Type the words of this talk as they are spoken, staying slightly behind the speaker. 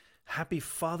Happy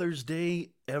Father's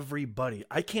Day, everybody.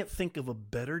 I can't think of a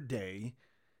better day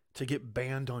to get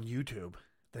banned on YouTube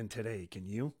than today, can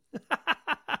you?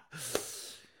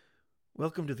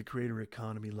 Welcome to the Creator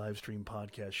Economy Livestream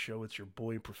Podcast Show. It's your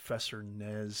boy, Professor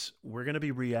Nez. We're going to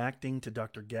be reacting to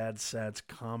Dr. Gad Saad's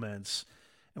comments,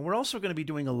 and we're also going to be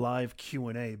doing a live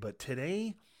Q&A, but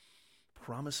today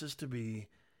promises to be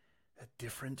a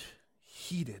different,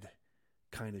 heated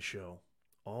kind of show.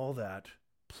 All that,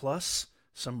 plus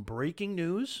some breaking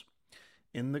news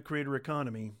in the creator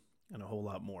economy, and a whole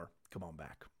lot more. Come on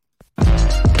back.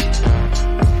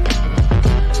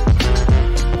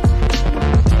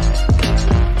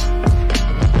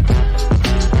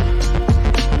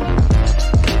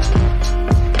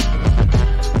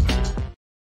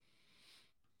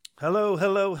 Hello,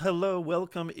 hello, hello.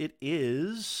 Welcome. It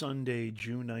is Sunday,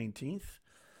 June 19th.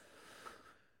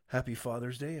 Happy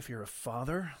Father's Day if you're a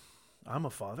father. I'm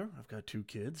a father. I've got two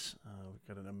kids. We've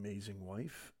got an amazing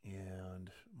wife,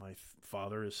 and my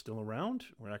father is still around.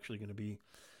 We're actually going to be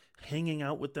hanging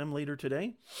out with them later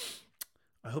today.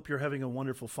 I hope you're having a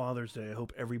wonderful Father's Day. I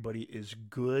hope everybody is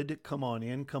good. Come on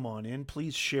in, come on in.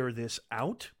 Please share this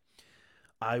out.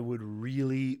 I would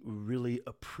really, really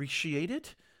appreciate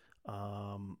it.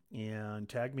 And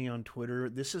tag me on Twitter.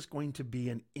 This is going to be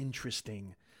an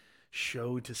interesting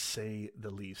show, to say the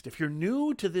least. If you're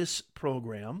new to this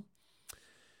program,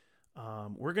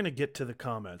 we're going to get to the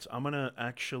comments. I'm going to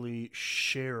actually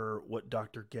share what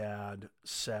Dr. Gad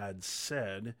Saad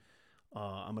said.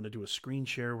 I'm going to do a screen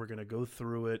share. We're going to go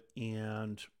through it,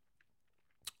 and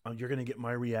you're going to get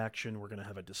my reaction. We're going to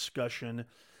have a discussion.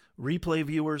 Replay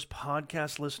viewers,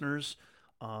 podcast listeners,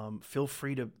 feel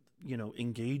free to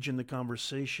engage in the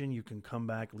conversation. You can come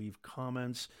back, leave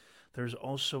comments. There's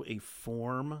also a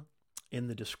form in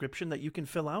the description that you can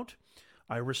fill out.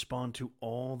 I respond to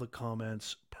all the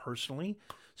comments personally.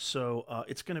 So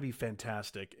it's going to be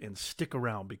fantastic, and stick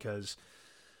around because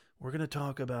we're going to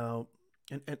talk about,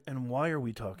 and why are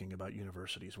we talking about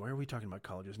universities? Why are we talking about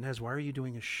colleges? Nez, why are you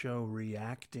doing a show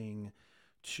reacting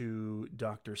to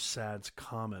Dr. Saad's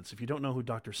comments? If you don't know who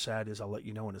Dr. Saad is, I'll let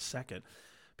you know in a second,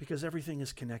 because everything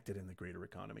is connected in the greater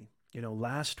economy.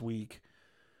 Last week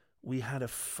we had a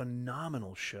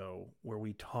phenomenal show where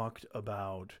we talked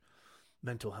about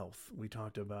mental health. We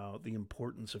talked about the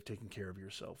importance of taking care of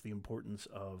yourself, the importance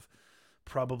of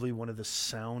probably one of the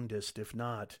soundest, if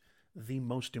not the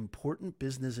most important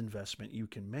business investment you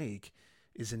can make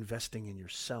is investing in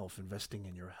yourself, investing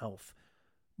in your health.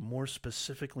 More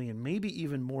specifically, and maybe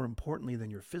even more importantly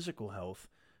than your physical health,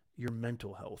 your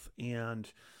mental health.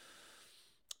 And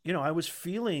I was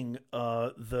feeling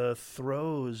the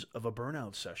throes of a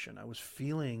burnout session. I was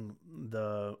feeling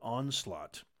the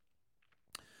onslaught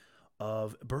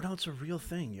of burnout's a real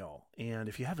thing, y'all. And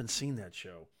if you haven't seen that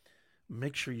show,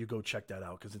 make sure you go check that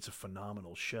out because it's a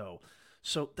phenomenal show.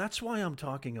 So that's why I'm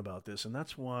talking about this, and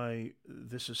that's why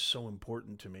this is so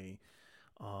important to me.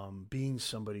 Being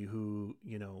somebody who,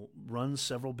 runs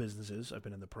several businesses. I've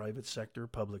been in the private sector,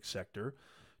 public sector,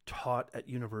 taught at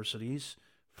universities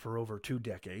for over 2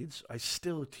 decades. I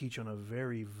still teach on a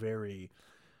very, very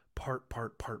part,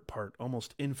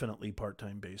 almost infinitely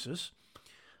part-time basis.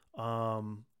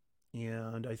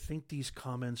 And I think these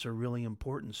comments are really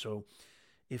important. So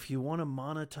if you want to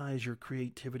monetize your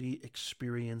creativity,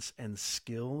 experience, and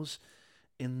skills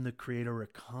in the creator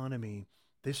economy,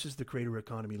 this is the Creator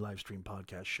Economy Livestream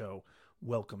Podcast Show.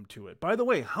 Welcome to it. By the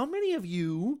way, how many of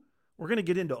you, we're going to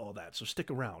get into all that, so stick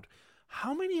around.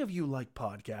 How many of you like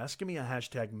podcasts? Give me a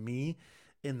hashtag me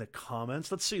in the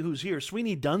comments. Let's see who's here.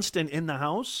 Sweeney Dunstan in the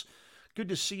house. Good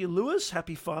to see you, Lewis.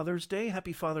 Happy Father's Day.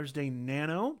 Happy Father's Day,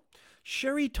 Nano.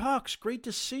 Sherry Talks, great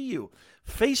to see you.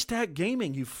 FaceTag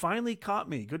Gaming, you finally caught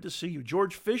me. Good to see you.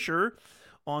 George Fisher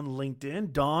on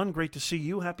LinkedIn. Don, great to see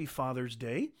you. Happy Father's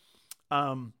Day.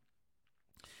 I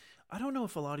don't know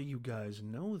if a lot of you guys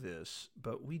know this,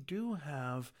 but we do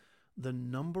have the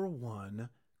 #1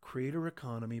 creator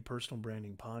economy personal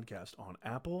branding podcast on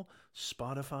Apple,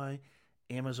 Spotify,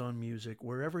 Amazon Music,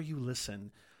 wherever you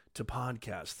listen to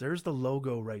podcasts. There's the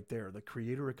logo right there, the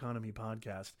Creator Economy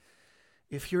Podcast.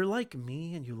 If you're like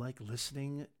me and you like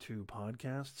listening to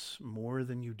podcasts more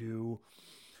than you do,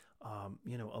 a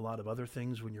lot of other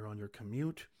things when you're on your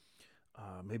commute,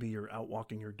 maybe you're out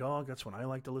walking your dog. That's when I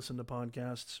like to listen to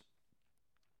podcasts.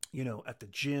 At the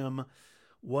gym,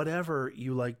 whatever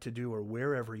you like to do or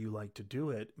wherever you like to do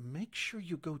it, make sure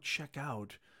you go check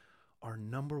out our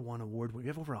 #1 award. We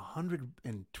have over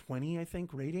 120, I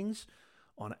think, ratings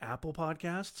on Apple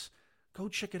Podcasts. Go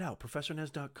check it out,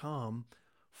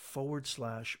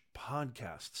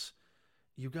 professornez.com/podcasts.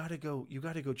 You got to go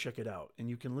check it out, and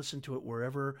you can listen to it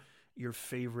wherever your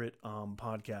favorite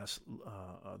podcast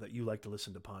that you like to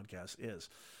listen to podcasts is.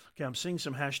 Okay, I'm seeing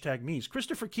some hashtag me's.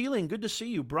 Christopher Keeling, good to see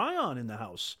you. Brian in the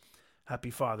house. Happy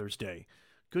Father's Day.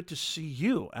 Good to see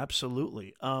you.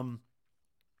 Absolutely.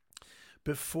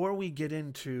 Before we get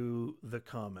into the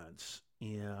comments,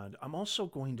 and I'm also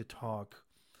going to talk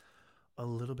a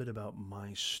little bit about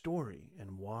my story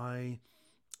and why,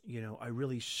 I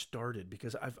really started,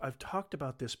 because I've talked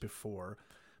about this before,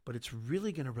 but it's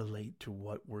really going to relate to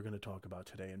what we're going to talk about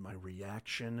today and my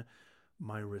reaction,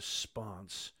 my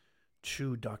response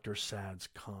to Dr. Sad's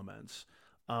comments.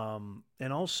 And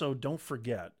also, don't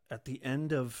forget, at the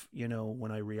end of,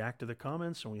 when I react to the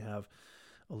comments and we have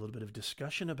a little bit of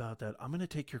discussion about that, I'm going to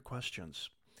take your questions.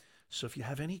 So if you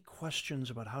have any questions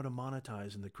about how to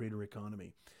monetize in the creator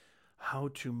economy, how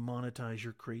to monetize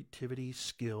your creativity,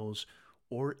 skills,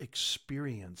 or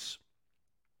experience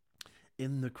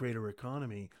in the creator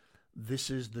economy, this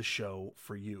is the show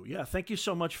for you. Yeah, thank you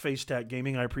so much, FaceTat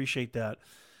Gaming. I appreciate that.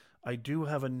 I do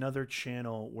have another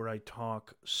channel where I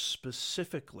talk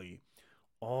specifically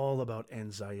all about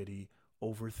anxiety,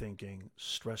 overthinking,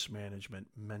 stress management,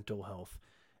 mental health,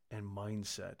 and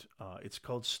mindset. It's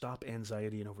called Stop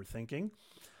Anxiety and Overthinking.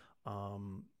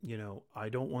 I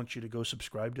don't want you to go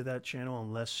subscribe to that channel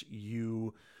unless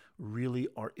you really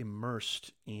are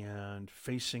immersed and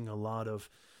facing a lot of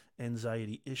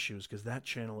anxiety issues, because that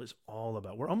channel is all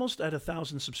about, we're almost at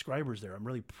 1,000 subscribers there. I'm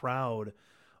really proud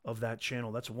of that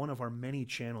channel. That's one of our many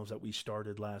channels that we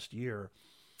started last year.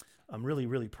 I'm really,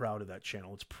 really proud of that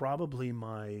channel. It's probably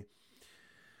my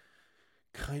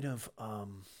kind of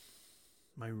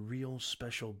my real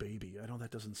special baby. I know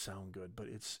that doesn't sound good, but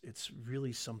it's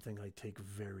really something I take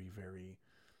very, very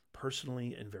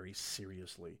personally and very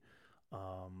seriously.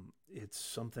 It's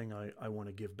something I want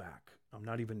to give back. I'm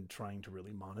not even trying to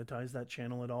really monetize that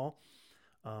channel at all.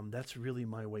 That's really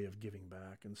my way of giving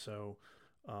back. And so,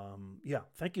 yeah,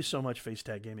 thank you so much,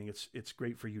 FaceTag Gaming. It's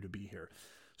great for you to be here.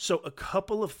 So a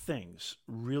couple of things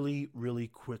really, really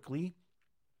quickly.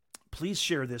 Please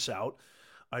share this out.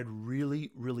 I'd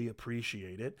really, really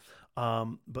appreciate it.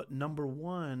 But number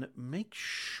one, make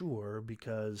sure,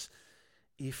 because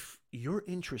if you're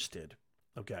interested,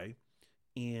 okay,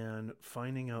 in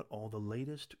finding out all the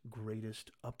latest,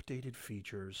 greatest, updated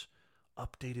features,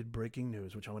 updated breaking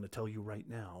news, which I'm going to tell you right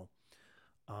now,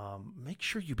 make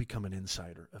sure you become an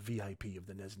insider, a VIP of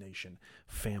the Nez Nation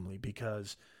family,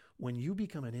 because when you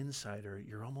become an insider,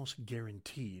 you're almost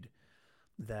guaranteed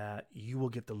that you will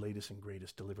get the latest and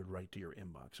greatest delivered right to your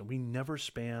inbox. And we never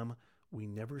spam. We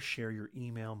never share your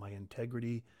email. My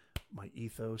integrity, my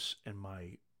ethos, and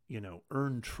my,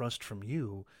 earned trust from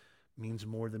you means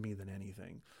more to me than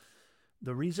anything.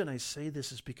 The reason I say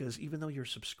this is because even though you're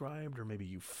subscribed, or maybe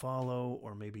you follow,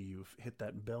 or maybe you've hit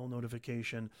that bell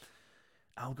notification,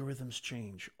 algorithms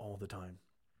change all the time.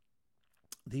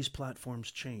 These platforms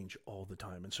change all the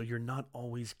time. And so you're not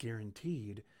always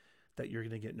guaranteed that you're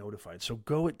going to get notified. So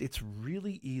it's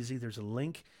really easy. There's a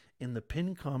link in the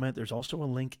pinned comment. There's also a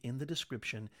link in the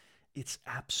description. It's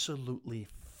absolutely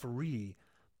free.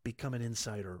 Become an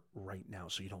insider right now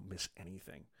so you don't miss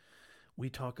anything. We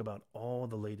talk about all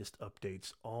the latest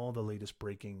updates, all the latest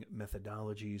breaking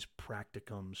methodologies,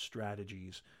 practicums,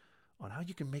 strategies on how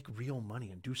you can make real money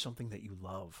and do something that you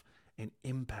love and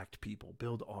impact people,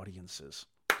 build audiences.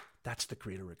 That's the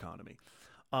creator economy.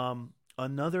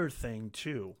 Another thing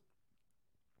too,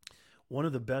 one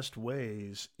of the best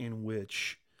ways in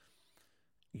which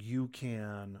you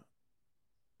can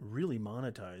really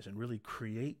monetize and really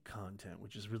create content,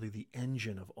 which is really the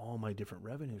engine of all my different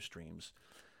revenue streams,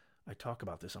 I talk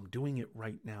about this, I'm doing it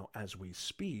right now as we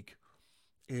speak,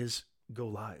 is go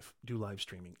live, do live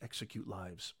streaming, execute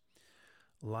lives.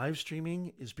 Live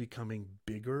streaming is becoming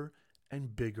bigger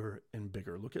and bigger and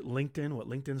bigger. Look at LinkedIn, what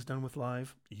LinkedIn's done with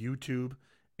live, YouTube,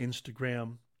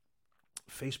 Instagram,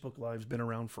 Facebook Live's been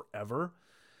around forever.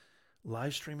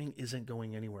 Live streaming isn't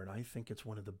going anywhere, and I think it's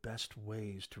one of the best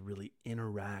ways to really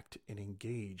interact and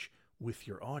engage with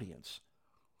your audience.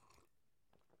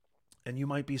 And you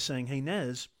might be saying, hey,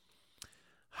 Nez,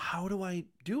 how do I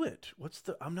do it?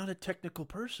 I'm not a technical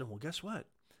person. Well, guess what?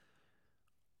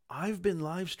 I've been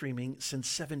live streaming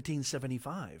since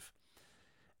 1775,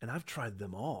 and I've tried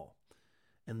them all.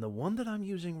 And the one that I'm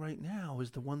using right now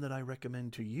is the one that I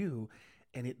recommend to you,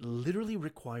 and it literally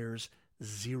requires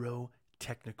zero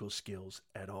technical skills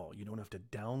at all. You don't have to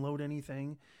download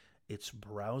anything. It's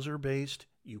browser-based.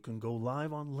 You can go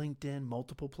live on LinkedIn,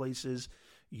 multiple places,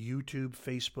 YouTube,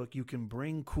 Facebook. You can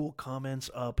bring cool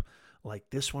comments up like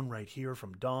this one right here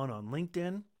from Dawn on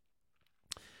LinkedIn.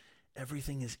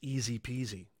 Everything is easy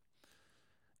peasy.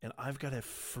 And I've got a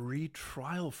free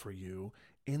trial for you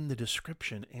in the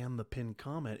description and the pinned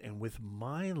comment. And with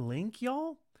my link,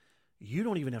 y'all, you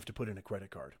don't even have to put in a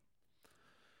credit card.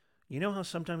 You know how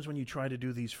sometimes when you try to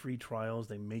do these free trials,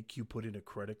 they make you put in a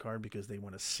credit card because they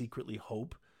want to secretly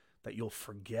hope that you'll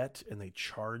forget and they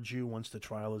charge you once the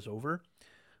trial is over?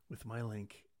 With my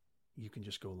link, you can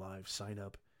just go live, sign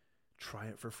up, try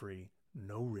it for free,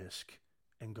 no risk,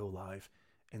 and go live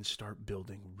and start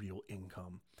building real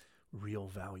income, real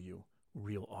value,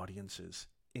 real audiences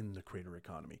in the creator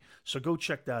economy. So go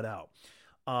check that out.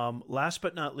 Last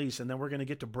but not least, and then we're going to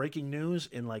get to breaking news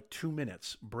in like 2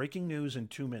 minutes. Breaking news in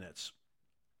 2 minutes.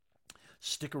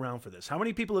 Stick around for this. How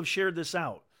many people have shared this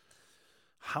out?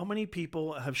 How many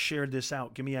people have shared this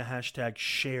out? Give me a hashtag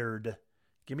shared.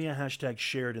 Give me a hashtag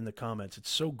shared in the comments.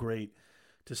 It's so great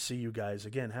to see you guys.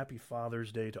 Again, happy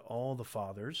Father's Day to all the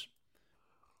fathers.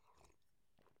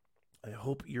 I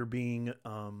hope you're being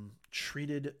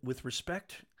treated with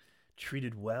respect,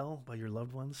 treated well by your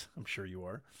loved ones. I'm sure you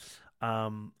are.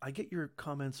 I get your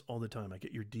comments all the time. I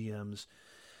get your DMs.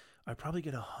 I probably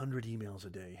get 100 emails a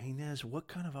day. Hey, Nez, what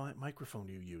kind of microphone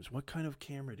do you use? What kind of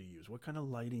camera do you use? What kind of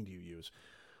lighting do you use?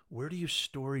 Where do you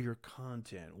store your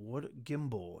content? What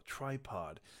gimbal,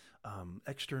 tripod,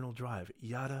 external drive,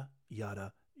 yada,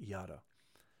 yada, yada.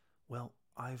 Well,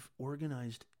 I've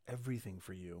organized everything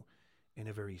for you in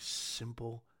a very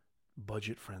simple,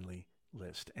 budget-friendly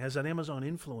list. As an Amazon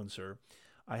influencer,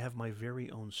 I have my very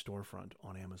own storefront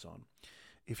on Amazon.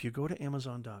 If you go to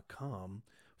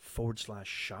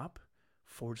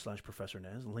amazon.com/shop/Professor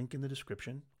Nez, link in the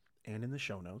description and in the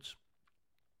show notes,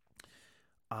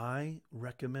 I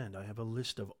recommend, I have a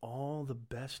list of all the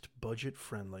best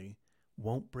budget-friendly,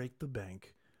 won't break the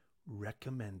bank,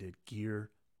 recommended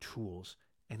gear, tools,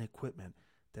 and equipment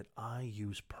that I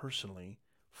use personally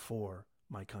for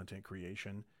my content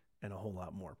creation and a whole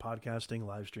lot more. Podcasting,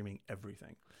 live streaming,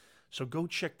 everything. So go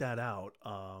check that out,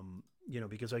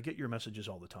 because I get your messages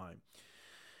all the time.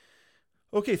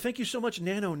 Okay, thank you so much,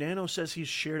 Nano. Nano says he's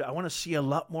shared. I want to see a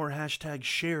lot more hashtag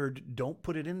shared. Don't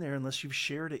put it in there unless you've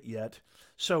shared it yet.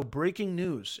 So breaking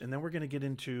news, and then we're going to get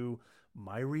into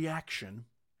my reaction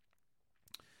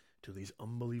to these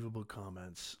unbelievable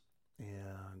comments.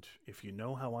 And if you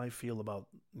know how I feel about,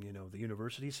 the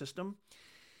university system,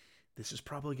 this is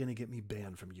probably going to get me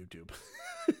banned from YouTube.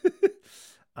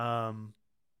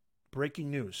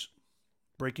 Breaking news.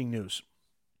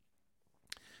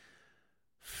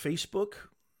 Facebook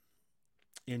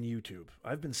and YouTube.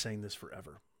 I've been saying this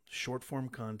forever. Short form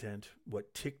content,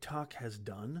 what TikTok has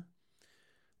done,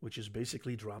 which is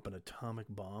basically drop an atomic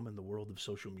bomb in the world of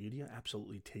social media,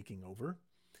 absolutely taking over.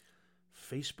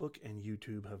 Facebook and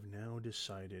YouTube have now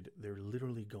decided they're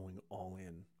literally going all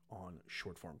in on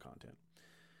short form content.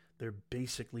 They're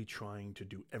basically trying to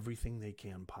do everything they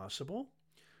can possible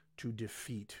to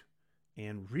defeat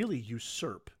and really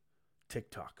usurp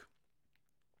TikTok.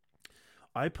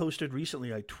 I tweeted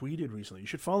recently, you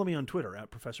should follow me on Twitter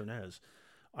at Professor Nez.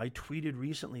 I tweeted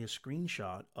recently a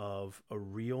screenshot of a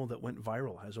reel that went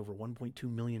viral, has over 1.2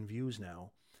 million views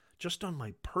now, just on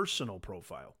my personal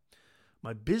profile.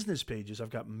 My business pages, I've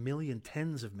got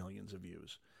tens of millions of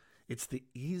views. It's the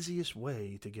easiest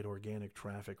way to get organic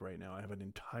traffic right now. I have an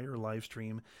entire live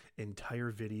stream,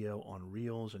 entire video on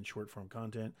reels and short form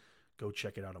content. Go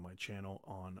check it out on my channel,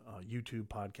 on YouTube,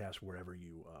 podcast, wherever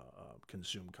you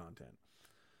consume content.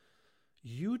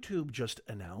 YouTube just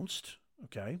announced,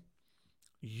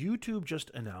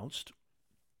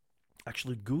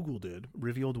 actually Google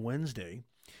revealed Wednesday,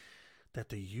 that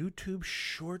the YouTube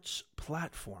Shorts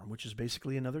platform, which is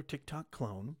basically another TikTok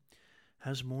clone,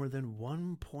 has more than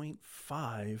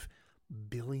 1.5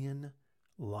 billion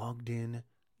logged in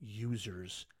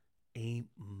users a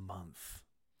month.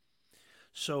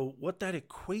 So what that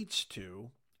equates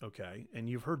to, and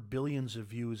you've heard billions of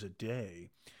views a day,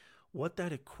 what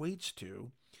that equates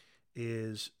to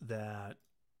is that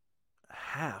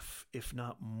half, if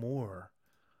not more,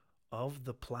 of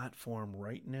the platform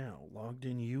right now, logged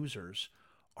in users,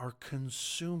 are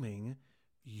consuming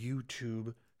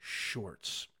YouTube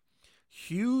Shorts.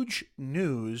 Huge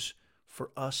news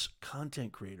for us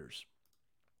content creators.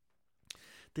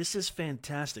 This is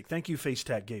fantastic. Thank you,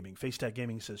 FaceTag Gaming. FaceTag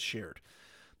Gaming says shared.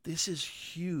 This is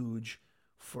huge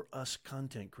for us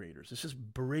content creators. This is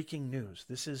breaking news.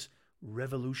 This is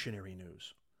revolutionary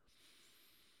news.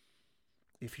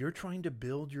 If you're trying to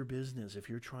build your business, if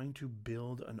you're trying to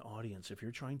build an audience, if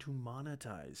you're trying to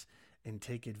monetize and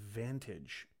take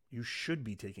advantage, you should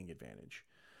be taking advantage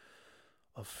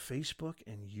of Facebook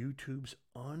and YouTube's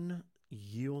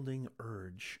unyielding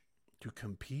urge to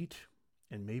compete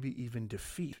and maybe even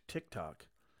defeat TikTok.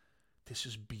 This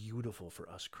is beautiful for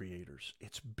us creators.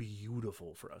 It's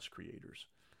beautiful for us creators.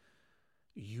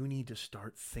 you need to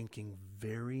start thinking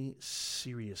very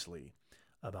seriously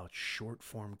about short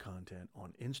form content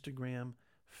on Instagram,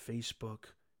 Facebook,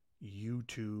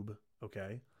 YouTube,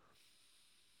 okay?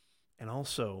 And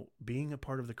also being a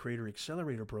part of the Creator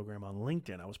Accelerator program on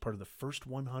LinkedIn. I was part of the first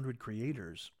 100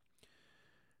 creators.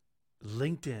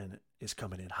 LinkedIn is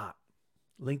coming in hot.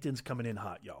 LinkedIn's coming in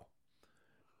hot, y'all.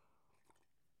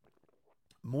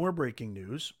 More breaking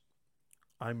news.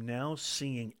 I'm now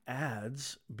seeing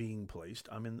ads being placed.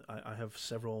 I have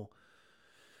several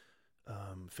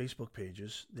Facebook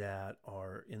pages that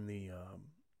are in the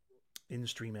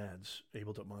in-stream ads,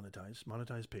 able to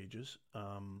monetize pages.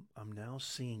 I'm now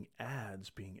seeing ads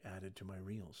being added to my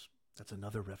reels. That's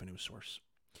another revenue source.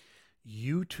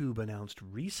 YouTube announced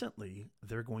recently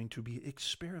they're going to be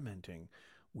experimenting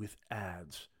with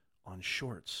ads on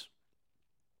shorts.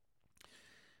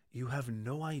 You have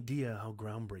no idea how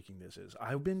groundbreaking this is.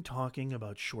 I've been talking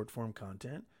about short form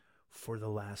content for the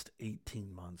last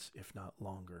 18 months, if not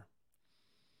longer.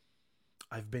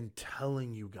 I've been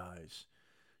telling you guys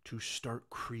to start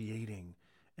creating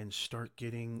and start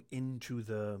getting into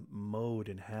the mode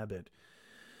and habit,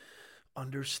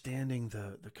 understanding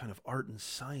the kind of art and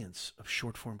science of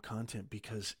short form content,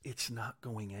 because it's not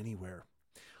going anywhere.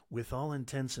 With all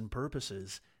intents and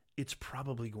purposes, it's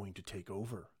probably going to take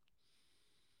over.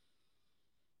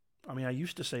 I mean, I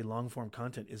used to say long form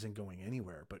content isn't going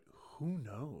anywhere, but who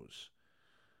knows?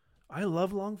 I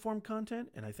love long form content,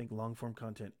 and I think long form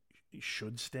content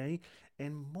should stay,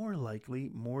 and more than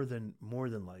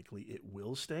likely, it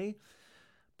will stay.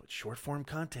 But short form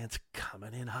content's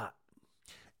coming in hot.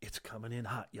 It's coming in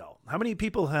hot, y'all. How many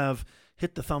people have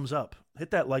hit the thumbs up? Hit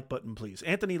that like button, please.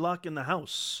 Anthony Locke in the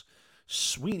house.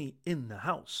 Sweeney in the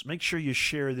house. Make sure you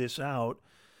share this out,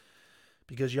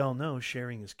 because y'all know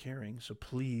sharing is caring. So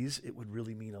please, it would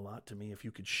really mean a lot to me if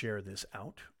you could share this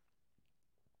out.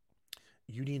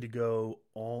 You need to go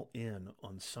all in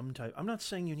on some type. I'm not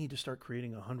saying you need to start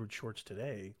creating 100 shorts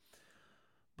today,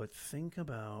 but think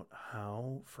about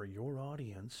how, for your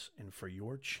audience and for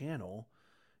your channel,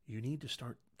 you need to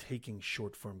start taking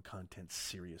short form content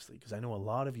seriously. Because I know a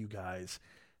lot of you guys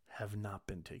have not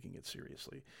been taking it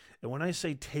seriously. And when I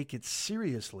say take it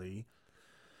seriously,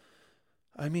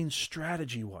 I mean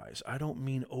strategy wise. I don't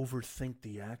mean overthink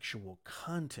the actual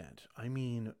content. I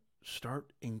mean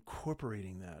start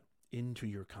incorporating that into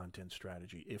your content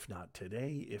strategy. If not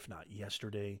today, if not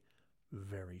yesterday,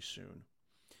 very soon.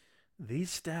 These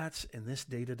stats and this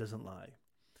data doesn't lie.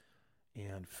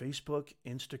 And Facebook,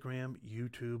 Instagram,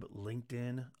 YouTube,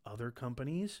 LinkedIn, other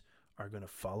companies are going to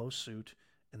follow suit,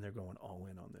 and they're going all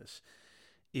in on this.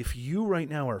 If you right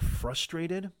now are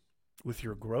frustrated with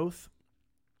your growth,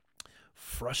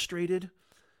 frustrated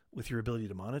with your ability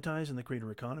to monetize in the creator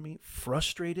economy,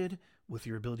 frustrated with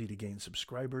your ability to gain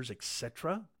subscribers,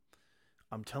 etc.,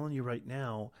 I'm telling you right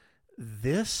now,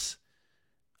 if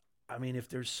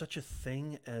there's such a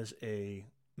thing as a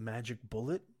magic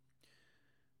bullet,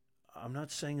 I'm not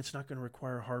saying it's not going to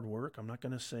require hard work. I'm not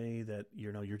going to say that,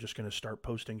 you're just going to start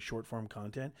posting short form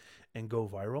content and go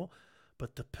viral,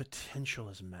 but the potential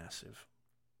is massive.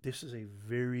 This is a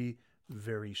very,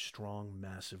 very strong,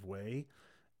 massive way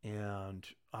and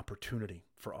opportunity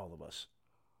for all of us.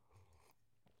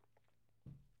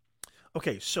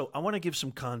 Okay, so I want to give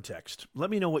some context. Let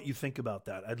me know what you think about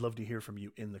that. I'd love to hear from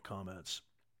you in the comments.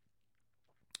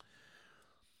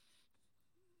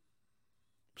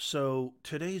 So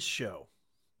today's show.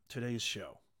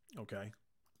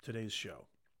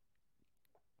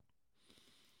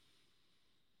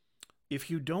 If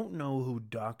you don't know who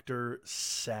Dr.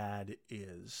 Sad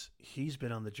is, he's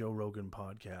been on the Joe Rogan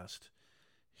podcast.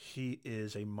 He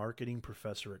is a marketing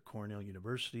professor at Cornell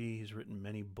University. He's written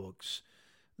many books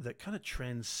that kind of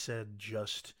transcend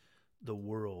just the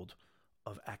world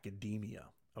of academia,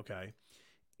 okay?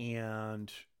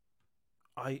 And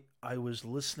I was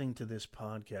listening to this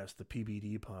podcast, the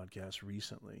PBD podcast,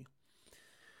 recently.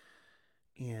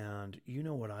 And you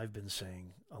know what I've been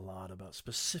saying a lot about,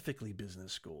 specifically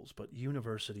business schools, but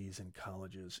universities and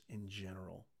colleges in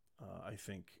general. I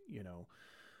think,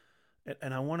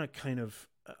 and I want to kind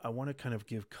of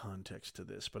give context to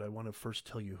this, but I want to first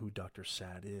tell you who Dr.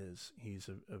 Sad is. He's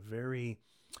a very,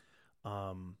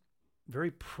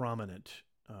 very prominent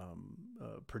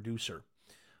producer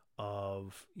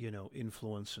of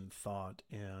influence and thought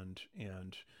and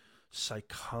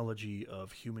psychology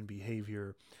of human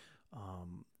behavior,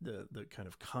 the kind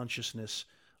of consciousness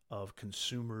of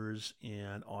consumers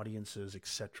and audiences,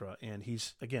 etc. And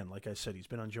he's, again, like I said, he's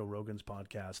been on Joe Rogan's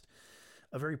podcast,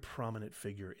 a very prominent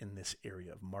figure in this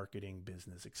area of marketing,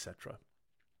 business, etc.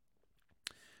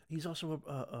 He's also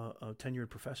a tenured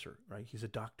professor, right? He's a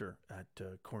doctor at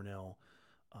Cornell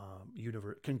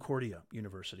Concordia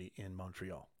University in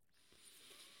Montreal.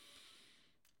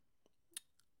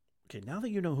 Okay, now that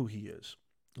you know who he is,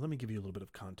 let me give you a little bit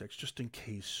of context just in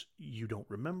case you don't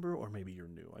remember or maybe you're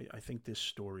new. I think this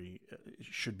story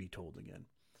should be told again.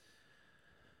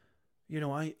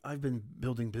 I've been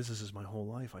building businesses my whole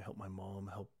life. I helped my mom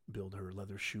help build her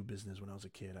leather shoe business when I was a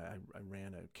kid. I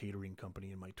ran a catering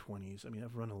company in my 20s. I mean,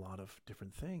 I've run a lot of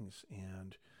different things.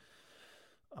 And,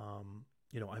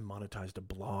 I monetized a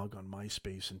blog on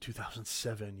MySpace in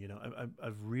 2007.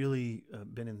 I've really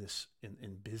been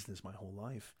in business my whole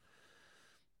life.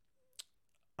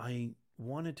 I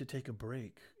wanted to take a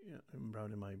break.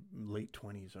 Around in my late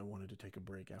 20s, I wanted to take a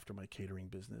break after my catering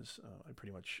business. I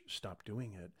pretty much stopped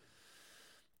doing it.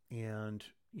 And,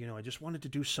 I just wanted to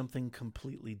do something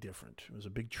completely different. It was a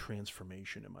big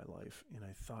transformation in my life. And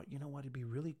I thought, you know what, it'd be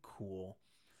really cool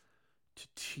to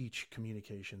teach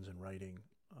communications and writing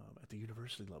at the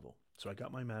university level. So I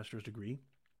got my master's degree.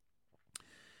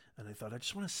 And I thought, I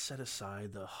just want to set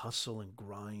aside the hustle and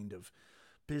grind of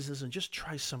business and just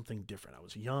try something different. I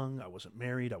was young, I wasn't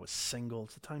married, I was single.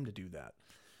 It's the time to do that.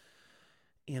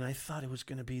 And I thought it was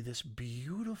going to be this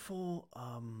beautiful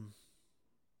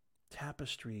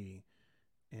tapestry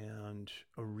and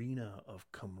arena of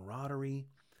camaraderie,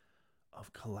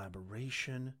 of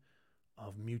collaboration,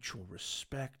 of mutual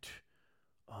respect,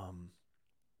 um,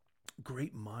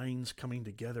 great minds coming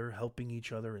together, helping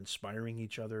each other, inspiring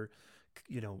each other,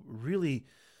 really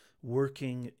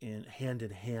working in hand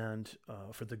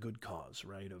for the good cause,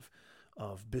 right?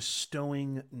 Of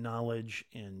bestowing knowledge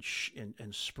and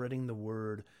spreading the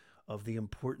word of the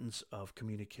importance of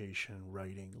communication,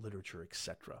 writing, literature,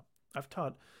 etc. I've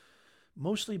taught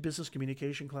mostly business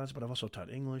communication class, but I've also taught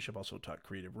English. I've also taught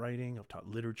creative writing. I've taught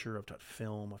literature. I've taught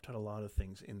film. I've taught a lot of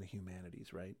things in the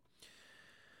humanities, right?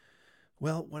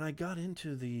 Well, when I got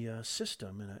into the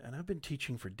system, and I've been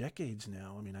teaching for decades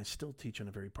now, I mean, I still teach on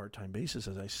a very part-time basis,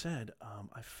 as I said,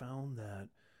 I found that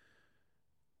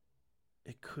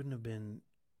it couldn't have been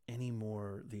any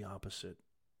more the opposite.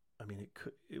 I mean,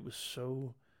 it was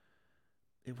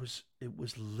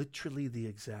literally the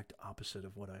exact opposite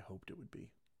of what I hoped it would be.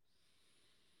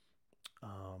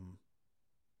 Um,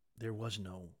 there was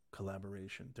no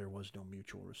collaboration. There was no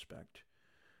mutual respect.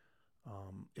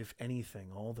 If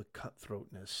anything, all the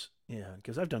cutthroatness, yeah,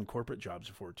 because I've done corporate jobs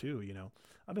before too.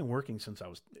 I've been working since I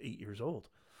was 8 years old.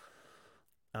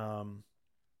 Um,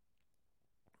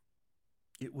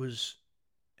 it was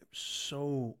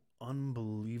so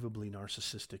unbelievably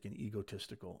narcissistic and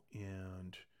egotistical,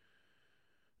 and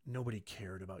nobody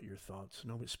cared about your thoughts.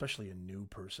 Nobody, especially a new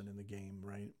person in the game,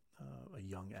 right? A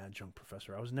young adjunct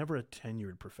professor. I was never a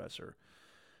tenured professor.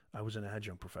 I was an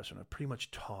adjunct professor, and I pretty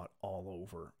much taught all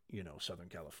over, Southern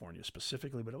California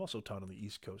specifically, but I've also taught on the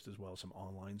East Coast as well, some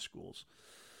online schools.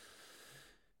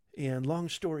 And long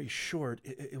story short,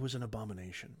 it was an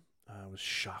abomination. I was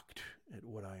shocked at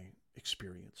what I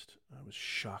experienced. I was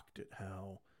shocked at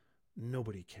how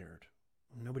nobody cared.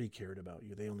 Nobody cared about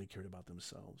you. They only cared about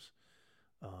themselves.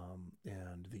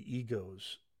 And the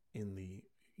egos in the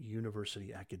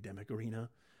university academic arena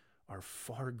are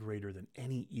far greater than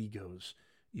any egos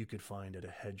you could find at a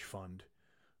hedge fund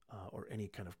or any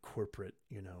kind of corporate,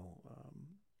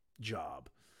 job.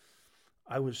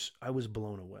 I was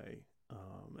blown away.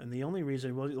 And the only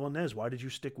reason, well, Nez, why did you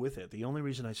stick with it? The only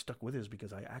reason I stuck with it is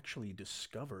because I actually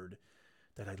discovered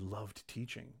that I loved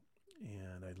teaching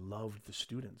and I loved the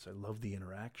students. I loved the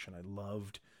interaction. I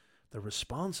loved the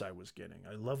response I was getting.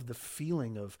 I loved the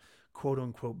feeling of quote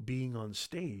unquote being on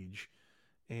stage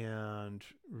and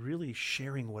really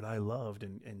sharing what I loved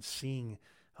and seeing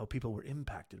how people were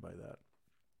impacted by that.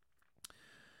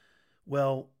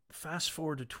 Well, fast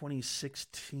forward to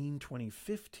 2016,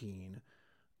 2015,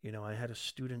 I had a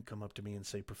student come up to me and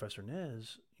say, Professor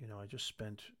Nez, I just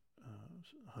spent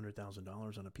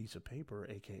 $100,000 on a piece of paper,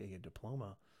 aka a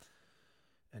diploma,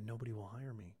 and nobody will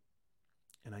hire me.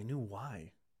 And I knew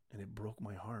why, and it broke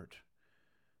my heart.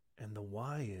 And the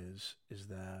why is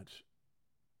that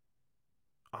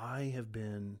I have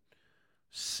been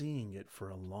seeing it for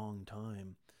a long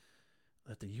time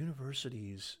that the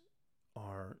universities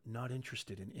are not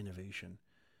interested in innovation.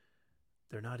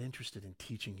 They're not interested in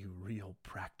teaching you real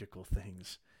practical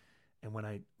things. And when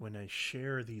I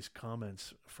share these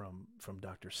comments from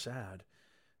Dr. Sad,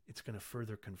 it's going to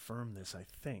further confirm this, I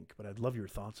think. But I'd love your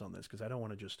thoughts on this because I don't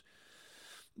want to just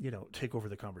take over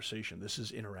the conversation. This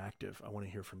is interactive. I want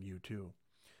to hear from you too.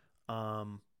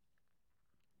 Um,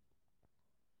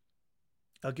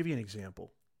 I'll give you an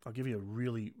example. I'll give you a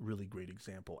really, really great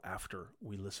example after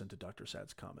we listen to Dr.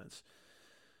 Sad's comments.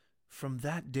 from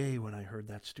that day when I heard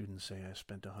that student say I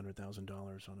spent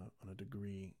 $100,000 on a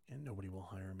degree and nobody will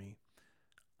hire me,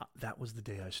 that was the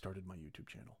day I started my YouTube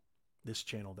channel. This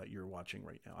channel that you're watching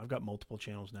right now. I've got multiple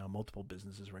channels now, multiple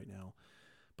businesses right now,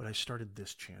 but I started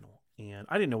this channel. And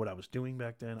I didn't know what I was doing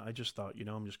back then. I just thought,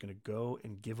 I'm just going to go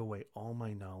and give away all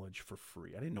my knowledge for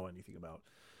free. I didn't know anything about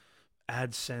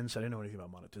AdSense. I didn't know anything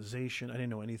about monetization. I didn't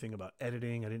know anything about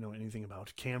editing. I didn't know anything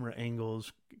about camera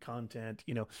angles, content.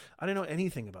 I didn't know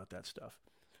anything about that stuff.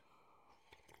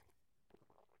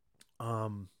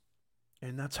 And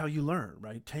that's how you learn,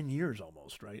 right? 10 years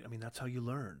almost, right? I mean, that's how you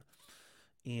learn.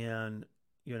 And,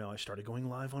 I started going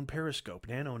live on Periscope.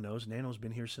 Nano knows. Nano's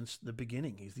been here since the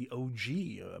beginning. He's the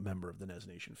OG member of the Nez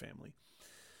Nation family.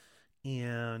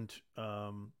 And,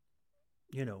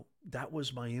 that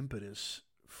was my impetus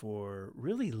for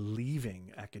really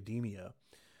leaving academia,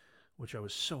 which I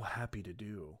was so happy to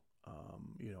do.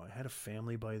 I had a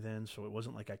family by then, so it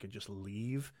wasn't like I could just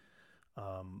leave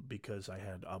because I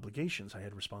had obligations, I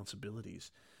had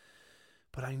responsibilities.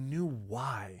 But I knew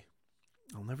why.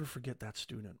 I'll never forget that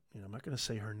student. I'm not going to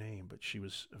say her name, but she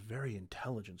was a very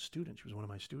intelligent student. She was one of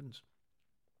my students.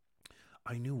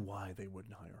 I knew why they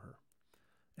wouldn't hire her,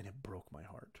 and it broke my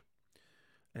heart.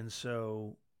 And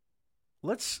so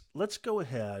let's go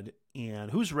ahead,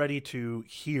 and who's ready to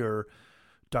hear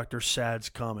Dr. Sad's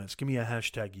comments? Give me a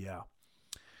hashtag yeah.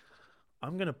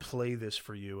 I'm going to play this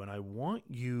for you, and I want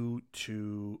you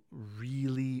to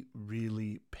really,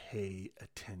 really pay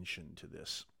attention to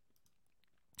this.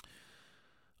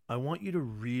 I want you to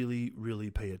really, really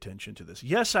pay attention to this.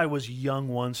 Yes, I was young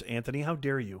once, Anthony. How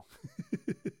dare you?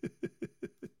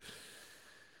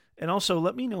 And also,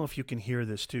 let me know if you can hear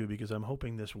this too, because I'm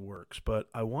hoping this works. But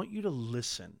I want you to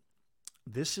listen.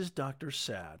 This is Dr.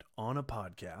 Sad on a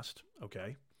podcast,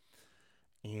 okay?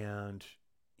 And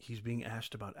he's being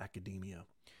asked about academia.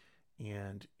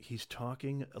 And he's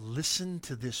talking. Listen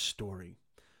to this story.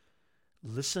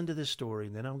 Listen to this story,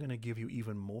 and then I'm going to give you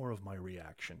even more of my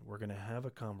reaction. We're going to have a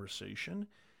conversation,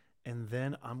 and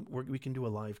then we can do a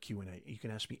live Q&A. You can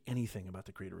ask me anything about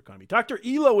the creator economy. Dr.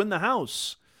 Elo in the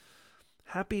house.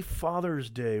 Happy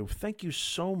Father's Day. Thank you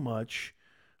so much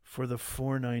for the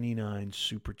 $4.99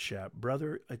 super chat.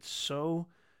 Brother, it's so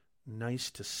nice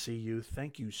to see you.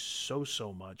 Thank you so,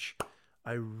 so much.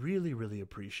 I really, really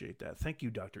appreciate that. Thank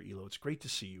you, Dr. Elo. It's great to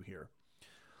see you here.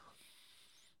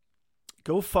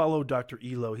 Go follow Dr.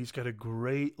 Elo. He's got a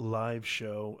great live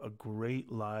show,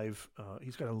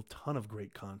 he's got a ton of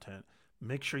great content.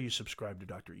 Make sure you subscribe to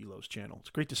Dr. Elo's channel.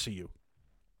 It's great to see you.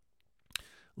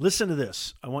 Listen to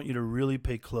this. I want you to really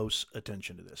pay close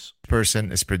attention to this.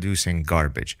 Person is producing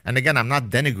garbage. And again, I'm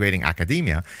not denigrating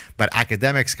academia, but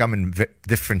academics come in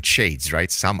different shades,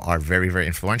 right? Some are very, very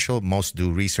influential. Most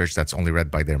do research that's only read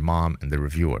by their mom and the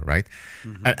reviewer, right?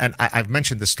 Mm-hmm. And I've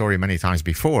mentioned this story many times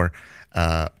before,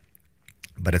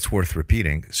 but it's worth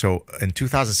repeating. So in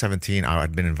 2017, I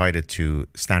had been invited to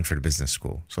Stanford Business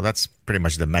School. So that's pretty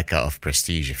much the mecca of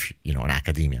prestige, in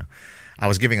academia. I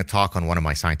was giving a talk on one of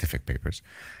my scientific papers,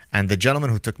 and the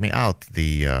gentleman who took me out,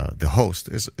 the host,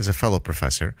 is a fellow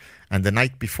professor. And the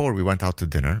night before, we went out to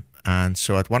dinner. And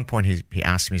so at one point, he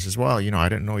asked me, he says, well, I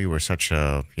didn't know you were such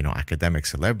a, academic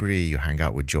celebrity. You hang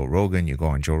out with Joe Rogan. You go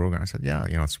on Joe Rogan. I said, yeah,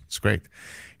 it's great.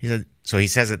 He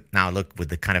says it now, look, with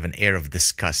the kind of an air of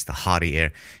disgust, the haughty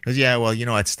air. He goes, yeah,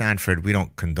 well, at Stanford, we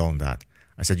don't condone that.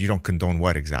 I said, you don't condone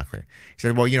what exactly? He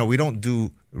said, well, we don't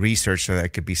do research so that it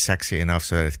could be sexy enough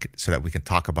so that we can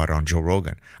talk about it on Joe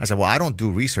Rogan. I said, well, I don't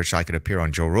do research so I could appear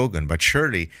on Joe Rogan, but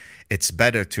surely it's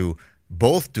better to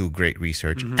both do great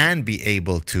research and be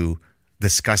able to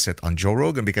discuss it on Joe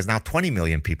Rogan, because now 20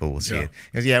 million people will see it.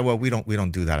 He goes, yeah, well, we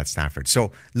don't do that at Stanford.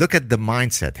 So look at the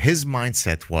mindset. His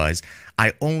mindset was,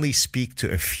 I only speak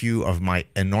to a few of my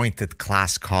anointed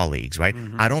class colleagues, right?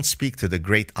 I don't speak to the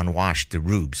great unwashed, the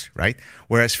rubes, right?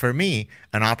 Whereas for me,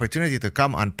 an opportunity to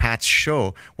come on Pat's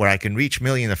show where I can reach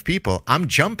millions of people, I'm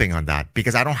jumping on that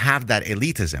because I don't have that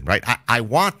elitism, right? I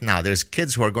want now, there's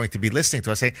kids who are going to be listening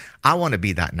to us say, I want to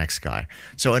be that next guy.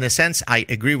 So in a sense, I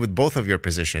agree with both of your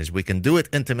positions. We can do it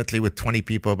intimately with 20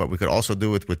 people, but we could also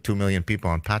do it with 2 million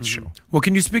people on Pat's show. Well,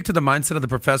 can you speak to the mindset of the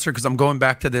professor? Because I'm going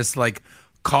back to this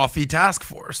coffee task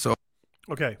force. So,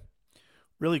 okay,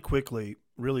 really quickly.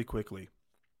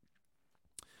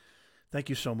 Thank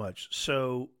you so much.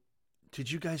 So, did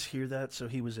you guys hear that? So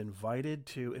he was invited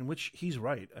to, in which he's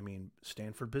right. I mean,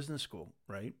 Stanford Business School,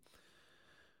 right?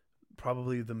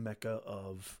 Probably the mecca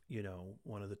of,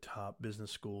 one of the top business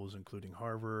schools, including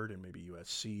Harvard and maybe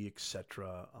USC,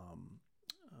 etc.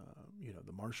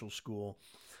 The Marshall School.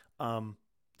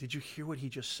 Did you hear what he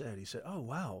just said? He said, oh,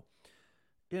 wow.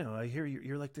 I hear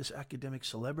you're like this academic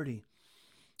celebrity.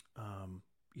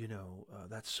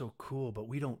 That's so cool, but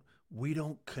we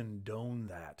don't condone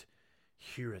that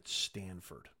here at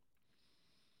Stanford.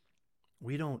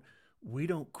 We don't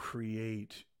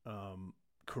create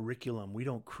curriculum. We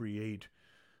don't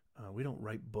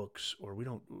write books, or we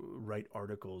don't write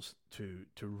articles to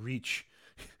reach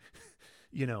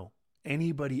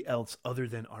anybody else other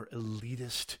than our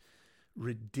elitist,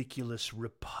 ridiculous,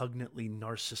 repugnantly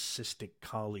narcissistic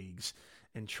colleagues,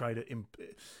 and try to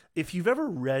if you've ever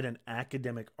read an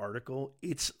academic article,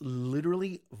 it's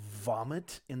literally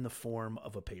vomit in the form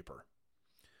of a paper.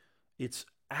 It's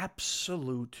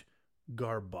absolute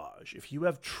garbage. If you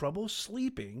have trouble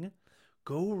sleeping,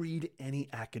 go read any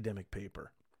academic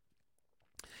paper.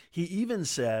 He even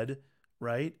said,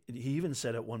 right? He even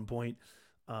said at one point,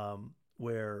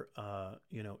 where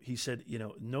he said,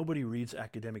 nobody reads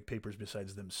academic papers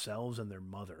besides themselves and their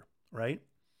mother, right?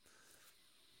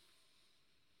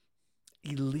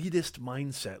 Elitist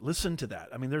mindset. Listen to that.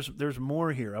 I mean, there's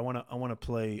more here. I want to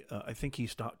play. I think he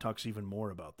talks even more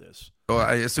about this. Oh,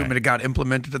 I assume it got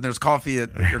implemented and there's coffee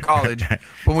at your college.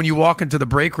 But when you walk into the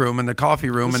break room and the coffee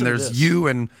room, Listen and there's you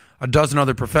and a dozen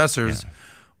other professors,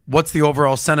 what's the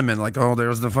overall sentiment? Like, oh,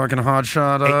 there's the fucking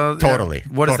hotshot. Totally.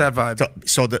 What is that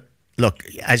vibe? Look,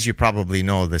 as you probably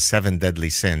know, the 7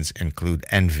 deadly sins include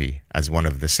envy as one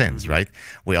of the sins, right?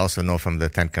 We also know from the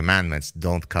 10 Commandments,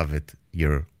 don't covet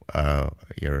your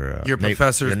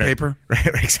professor's paper. Right,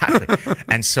 exactly.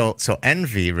 And so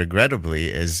envy, regrettably,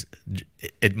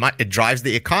 it drives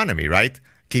the economy, right?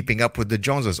 Keeping up with the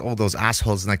Joneses. Oh, those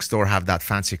assholes next door have that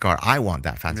fancy car. I want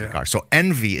that fancy car. So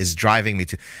envy is driving me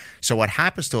to. So what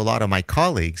happens to a lot of my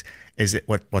colleagues is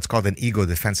what's called an ego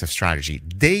defensive strategy.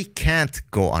 They can't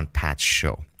go on Pat's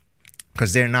show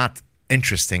because they're not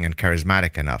interesting and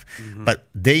charismatic enough. But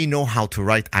they know how to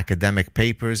write academic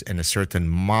papers in a certain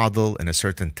model, in a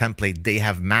certain template. They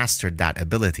have mastered that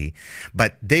ability.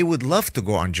 But they would love to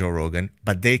go on Joe Rogan,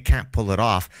 but they can't pull it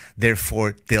off.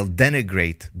 Therefore, they'll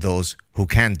denigrate those who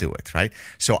can do it, right?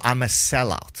 So I'm a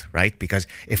sellout, right? Because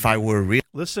if I were real...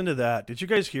 Listen to that. Did you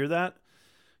guys hear that?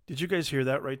 Did you guys hear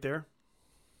that right there?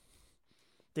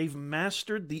 They've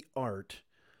mastered the art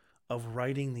of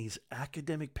writing these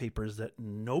academic papers that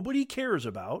nobody cares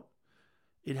about.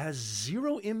 It has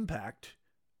zero impact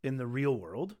in the real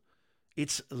world.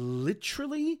 It's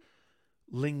literally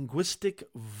linguistic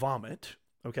vomit,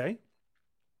 okay?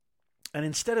 And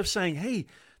instead of saying, hey,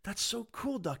 that's so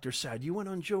cool, Dr. Sad, you went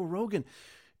on Joe Rogan.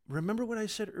 Remember what I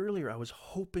said earlier? I was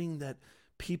hoping that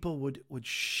people would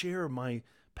share my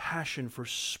passion for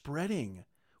spreading.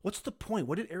 What's the point?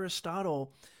 What did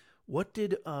Aristotle... What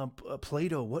did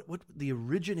Plato? What the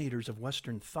originators of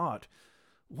Western thought?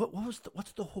 What's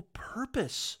the whole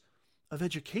purpose of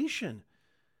education?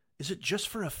 Is it just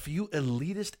for a few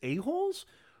elitist a-holes,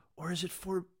 or is it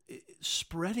for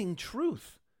spreading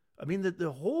truth? I mean,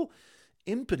 the whole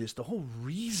impetus, the whole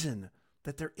reason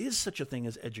that there is such a thing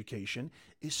as education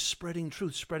is spreading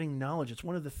truth, spreading knowledge. It's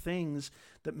one of the things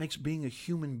that makes being a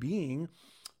human being,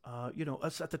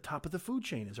 us at the top of the food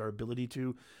chain, is our ability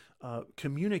to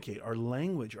communicate, our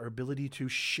language, our ability to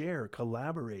share,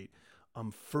 collaborate,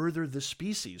 further the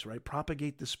species, right?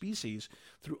 Propagate the species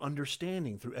through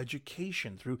understanding, through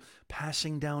education, through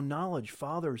passing down knowledge,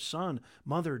 father, son,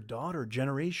 mother, daughter,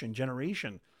 generation.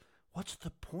 What's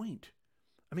the point?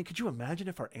 I mean, could you imagine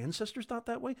if our ancestors thought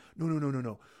that way?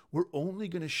 No. We're only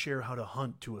going to share how to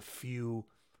hunt to a few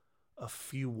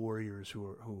warriors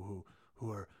who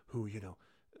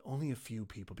only a few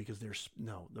people, because the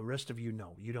rest of you,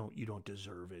 no, you don't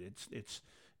deserve it.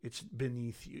 It's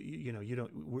beneath you. You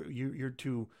don't. You're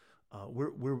too.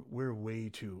 We're way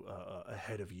too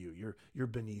ahead of you. You're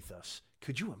beneath us.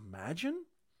 Could you imagine?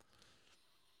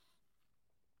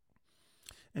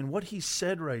 And what he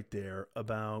said right there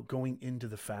about going into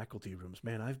the faculty rooms,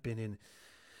 man, I've been in.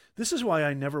 This is why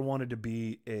I never wanted to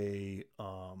be a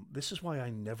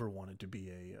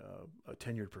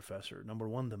tenured professor. Number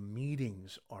one, the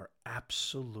meetings are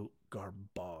absolute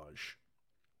garbage.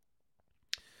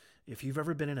 If you've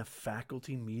ever been in a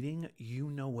faculty meeting, you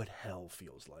know what hell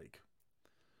feels like.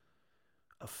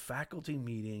 A faculty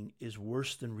meeting is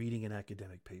worse than reading an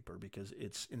academic paper, because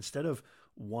it's, instead of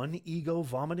one ego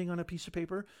vomiting on a piece of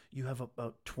paper, you have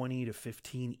about 20 to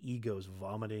 15 egos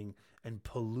vomiting and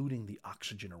polluting the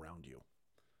oxygen around you.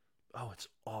 Oh, it's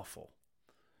awful.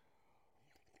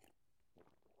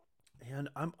 And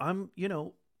I'm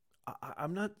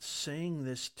not saying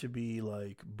this to be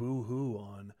like boo-hoo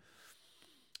on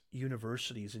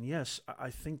universities. And yes, I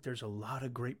think there's a lot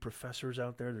of great professors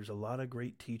out there. There's a lot of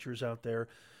great teachers out there.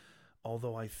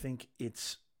 Although I think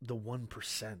it's the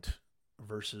 1%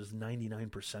 versus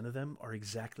 99% of them are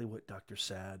exactly what Dr.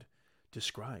 Sad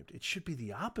described. It should be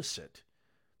the opposite.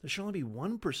 There should only be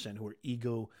 1% who are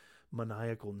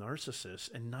egomaniacal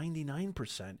narcissists, and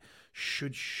 99%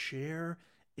 should share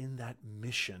in that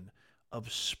mission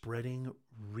of spreading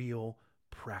real,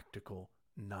 practical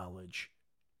knowledge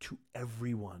to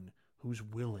everyone who's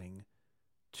willing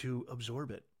to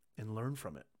absorb it and learn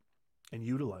from it and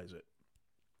utilize it.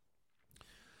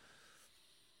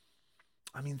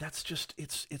 I mean, that's just,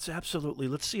 it's absolutely,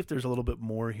 let's see if there's a little bit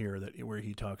more here that where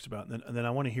he talks about, and then I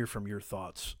want to hear from your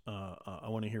thoughts.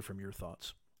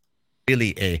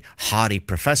 Really a haughty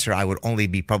professor, I would only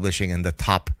be publishing in the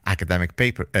top academic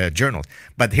journals.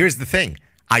 But here's the thing.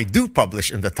 I do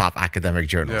publish in the top academic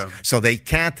journals. Yeah. So they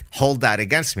can't hold that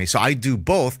against me. So I do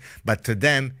both, but to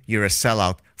them, you're a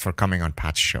sellout for coming on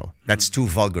Pat's show. That's too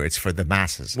vulgar. It's for the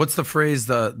masses. What's the phrase?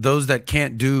 Those that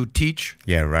can't do teach.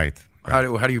 Yeah, right. How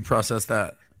do you process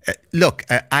that? Look,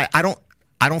 I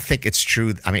don't think it's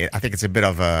true. I mean, I think it's a bit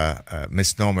of a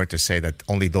misnomer to say that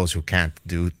only those who can't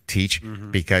do teach,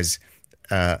 because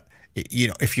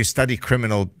if you study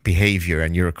criminal behavior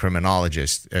and you're a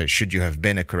criminologist, should you have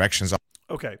been a corrections officer?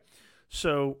 Okay,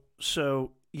 so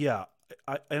yeah,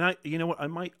 I you know what, I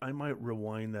might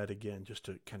rewind that again just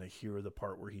to kind of hear the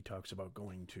part where he talks about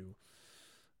going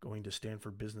to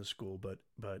Stanford Business School, but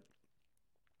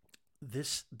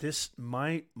this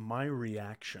my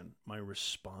reaction, my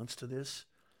response to this,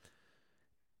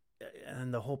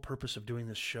 and the whole purpose of doing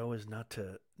this show is not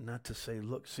to say,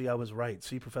 look, see, I was right.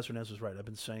 See, Professor Nez was right. I've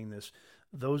been saying this.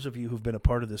 Those of you who've been a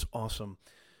part of this awesome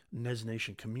Nez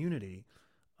Nation community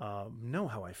know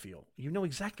how I feel. You know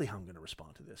exactly how I'm going to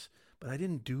respond to this. But I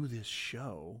didn't do this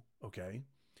show, okay,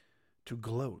 to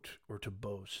gloat or to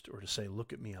boast or to say,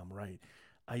 look at me, I'm right.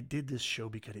 I did this show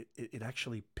because it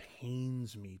actually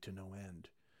pains me to no end.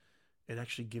 It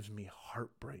actually gives me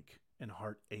heartbreak and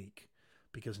heartache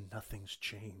because nothing's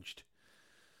changed.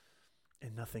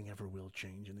 And nothing ever will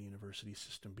change in the university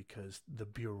system, because the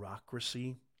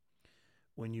bureaucracy,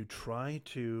 when you try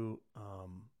to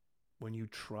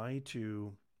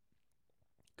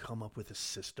come up with a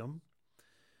system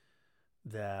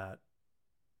that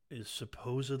is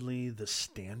supposedly the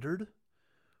standard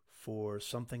for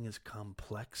something as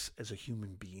complex as a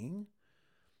human being,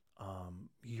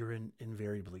 you're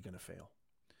invariably going to fail.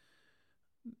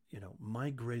 You know, my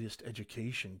greatest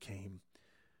education came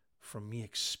from me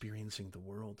experiencing the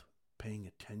world, paying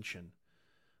attention,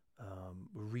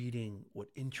 reading what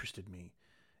interested me,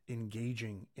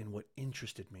 engaging in what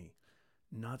interested me,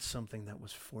 not something that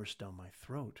was forced down my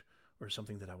throat or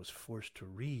something that I was forced to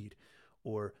read,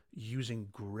 or using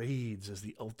grades as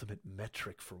the ultimate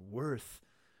metric for worth,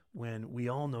 when we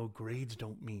all know grades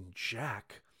don't mean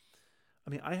jack. I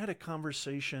mean, I had a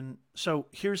conversation. So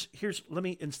here's let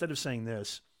me, instead of saying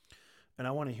this, and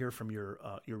I want to hear from your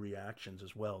reactions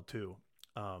as well too.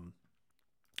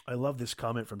 I love this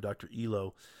comment from Dr.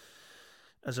 Elo.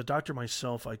 As a doctor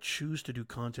myself, I choose to do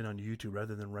content on YouTube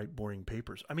rather than write boring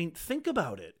papers. I mean, think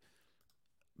about it.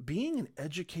 Being an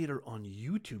educator on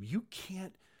YouTube, you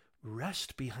can't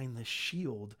rest behind the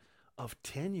shield of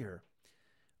tenure,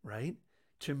 right?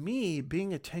 To me,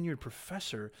 being a tenured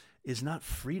professor is not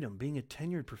freedom. Being a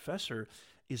tenured professor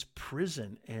is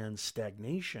prison and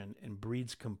stagnation and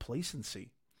breeds complacency.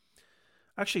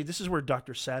 Actually, this is where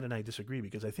Dr. Sad and I disagree,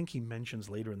 because I think he mentions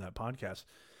later in that podcast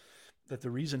that the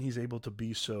reason he's able to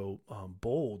be so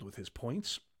bold with his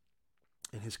points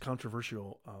and his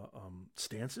controversial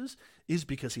stances is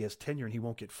because he has tenure and he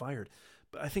won't get fired.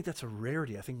 But I think that's a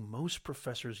rarity. I think most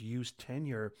professors use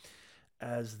tenure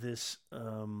as this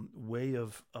way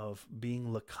of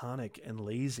being laconic and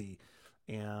lazy,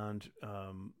 and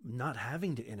not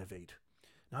having to innovate,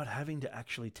 not having to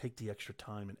actually take the extra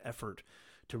time and effort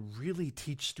to really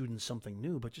teach students something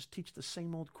new, but just teach the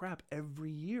same old crap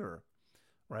every year,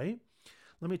 right?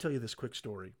 Let me tell you this quick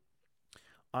story.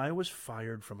 I was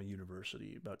fired from a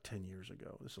university about 10 years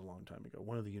ago. This is a long time ago.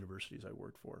 One of the universities I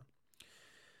worked for,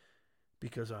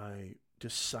 because I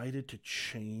decided to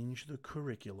change the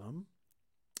curriculum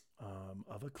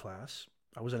of a class.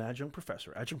 I was an adjunct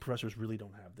professor. Adjunct professors really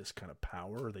don't have this kind of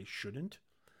power, or they shouldn't,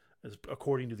 as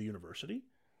according to the university.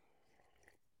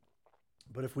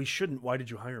 But if we shouldn't, why did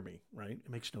you hire me, right? It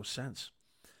makes no sense.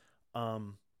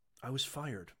 I was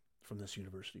fired from this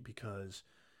university because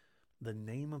the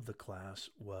name of the class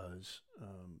was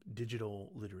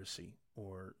digital literacy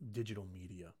or digital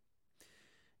media.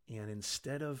 And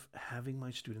instead of having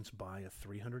my students buy a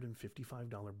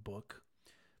 $355 book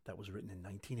that was written in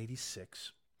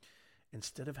 1986,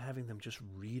 instead of having them just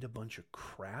read a bunch of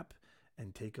crap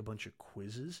and take a bunch of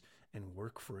quizzes and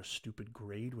work for a stupid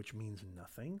grade, which means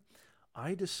nothing,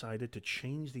 I decided to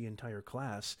change the entire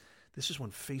class. This is when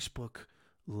Facebook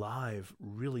live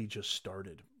really just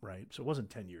started, right? So it wasn't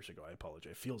 10 years ago. I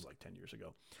apologize. It feels like 10 years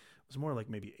ago. It was more like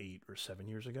maybe 8 or 7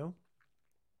 years ago.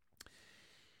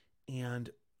 And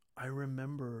I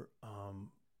remember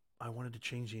I wanted to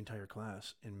change the entire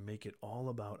class and make it all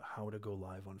about how to go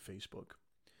live on Facebook.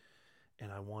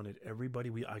 And I wanted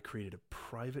everybody, I created a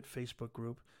private Facebook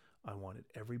group. I wanted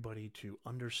everybody to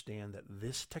understand that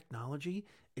this technology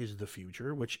is the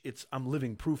future, which I'm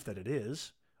living proof that it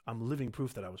is. I'm living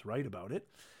proof that I was right about it,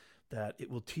 that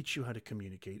it will teach you how to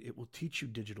communicate. It will teach you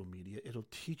digital media. It'll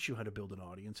teach you how to build an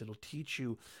audience. It'll teach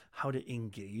you how to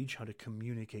engage, how to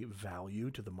communicate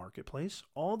value to the marketplace.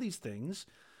 All these things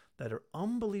that are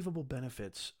unbelievable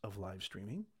benefits of live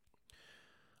streaming.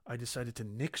 I decided to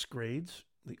nix grades.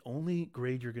 The only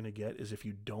grade you're going to get is if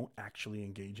you don't actually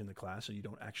engage in the class, so you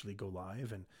don't actually go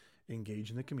live and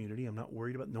engage in the community. I'm not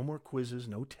worried about no more quizzes,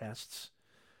 no tests.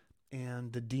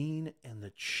 And the dean and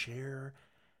the chair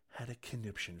had a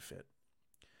conniption fit.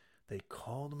 They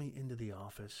called me into the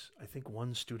office. I think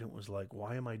one student was like,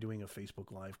 why am I doing a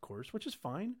Facebook Live course? Which is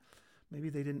fine. Maybe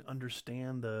they didn't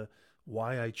understand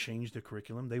why I changed the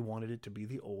curriculum. They wanted it to be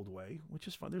the old way, which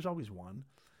is fine. There's always one.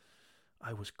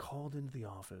 I was called into the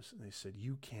office and they said,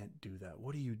 you can't do that.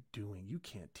 What are you doing? You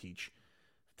can't teach.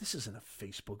 This isn't a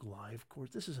Facebook Live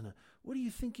course. What do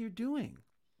you think you're doing?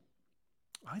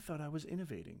 I thought I was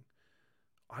innovating.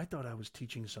 I thought I was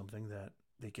teaching something that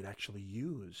they could actually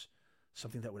use,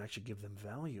 something that would actually give them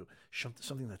value,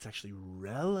 something that's actually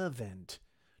relevant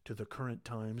to the current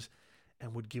times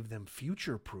and would give them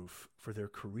future proof for their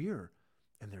career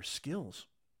and their skills.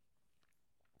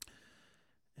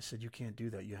 I said, you can't do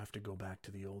that. You have to go back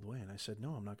to the old way. And I said,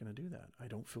 no, I'm not going to do that. I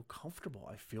don't feel comfortable.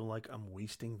 I feel like I'm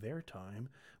wasting their time,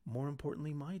 more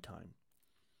importantly, my time.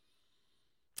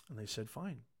 And they said,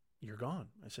 fine, you're gone.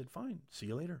 I said, fine, see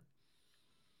you later.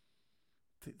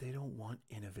 They don't want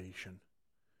innovation.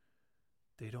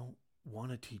 They don't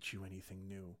want to teach you anything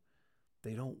new.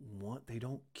 They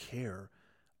don't care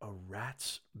a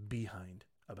rat's behind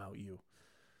about you.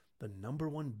 The number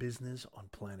one business on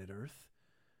planet Earth,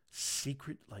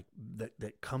 secret, like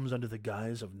that comes under the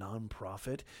guise of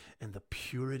nonprofit and the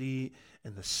purity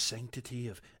and the sanctity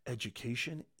of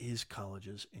education is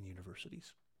colleges and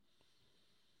universities.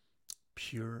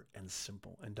 Pure and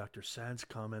simple. And Dr. Sad's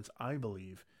comments, I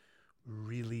believe,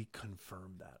 really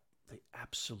confirm that. They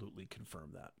absolutely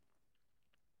confirm that.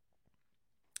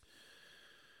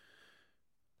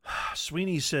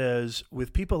 Sweeney says,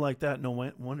 with people like that, no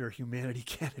wonder humanity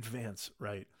can't advance.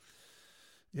 Right.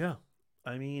 Yeah.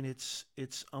 I mean, it's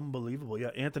unbelievable. Yeah.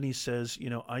 Anthony says,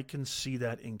 I can see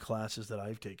that in classes that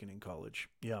I've taken in college.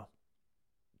 Yeah.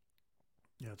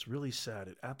 Yeah. It's really sad.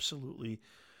 It absolutely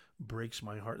breaks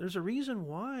my heart. There's a reason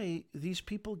why these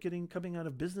people coming out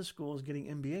of business schools, getting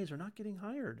MBAs are not getting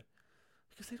hired,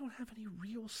 because they don't have any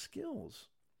real skills.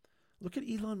 Look at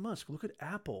Elon Musk. Look at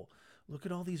Apple. Look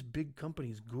at all these big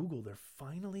companies, Google. They're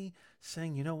finally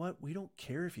saying, you know what? We don't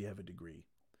care if you have a degree.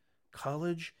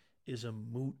 College is a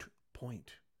moot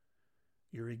point.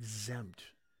 You're exempt.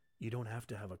 You don't have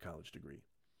to have a college degree.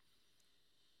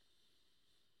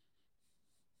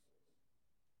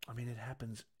 I mean, it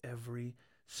happens every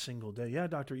single day. Yeah,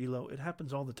 Dr. Elo, it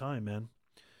happens all the time, man.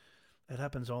 It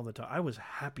happens all the time. I was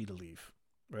happy to leave,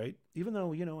 right? Even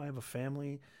though, I have a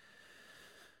family,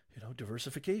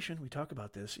 diversification. We talk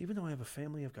about this. Even though I have a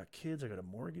family, I've got kids, I got a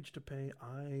mortgage to pay,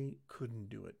 I couldn't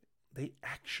do it. They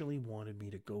actually wanted me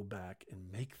to go back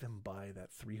and make them buy that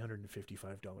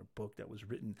 $355 book that was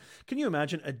written. Can you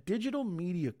imagine a digital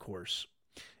media course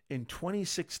in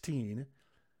 2016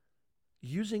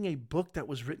 using a book that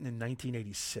was written in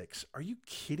 1986? Are you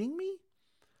kidding me?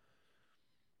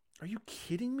 Are you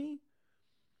kidding me?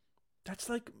 That's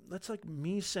like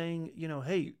me saying,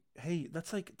 hey,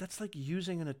 that's like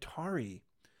using an Atari.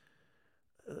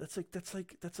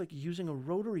 That's like using a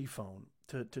rotary phone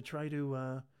to try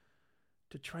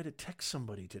to text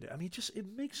somebody today. I mean, it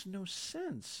makes no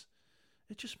sense.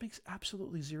 It just makes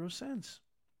absolutely zero sense.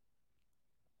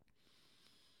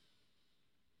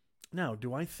 Now,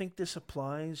 do I think this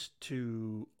applies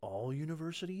to all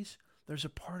universities? There's a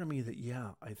part of me that,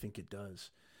 yeah, I think it does.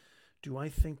 Do I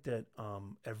think that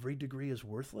every degree is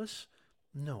worthless?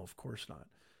 No, of course not.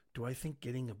 Do I think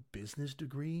getting a business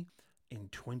degree in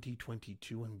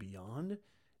 2022 and beyond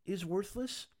is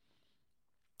worthless?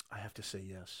 I have to say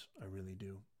yes, I really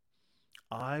do.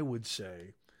 I would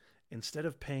say instead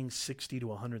of paying $60,000 to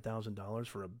 $100,000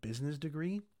 for a business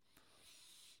degree,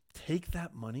 take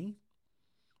that money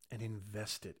and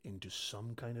invest it into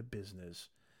some kind of business,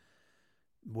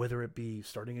 whether it be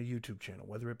starting a YouTube channel,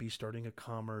 whether it be starting a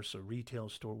commerce, a retail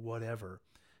store, whatever,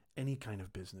 any kind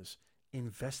of business.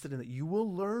 invested in it. You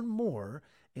will learn more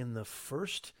in the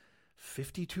first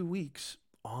 52 weeks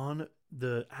on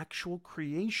the actual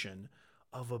creation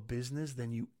of a business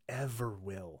than you ever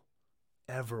will.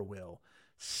 Ever will.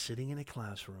 Sitting in a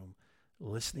classroom,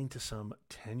 listening to some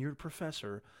tenured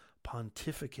professor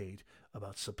pontificate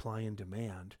about supply and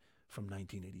demand from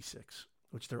 1986,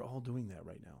 which they're all doing that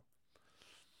right now.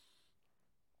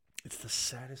 It's the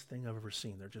saddest thing I've ever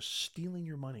seen. They're just stealing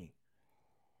your money.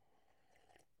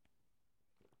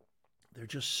 They're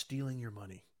just stealing your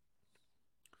money.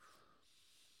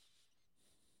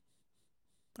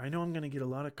 I know I'm going to get a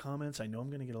lot of comments. I know I'm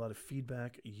going to get a lot of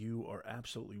feedback. You are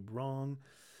absolutely wrong.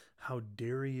 How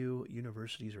dare you?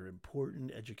 Universities are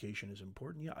important. Education is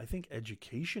important. Yeah, I think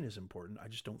education is important. I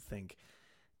just don't think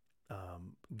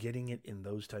getting it in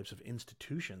those types of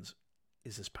institutions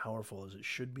is as powerful as it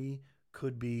should be,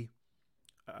 could be.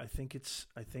 I think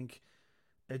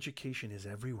education is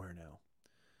everywhere now.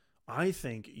 I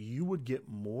think you would get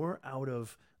more out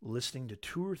of listening to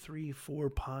 2 or 3, 4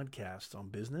 podcasts on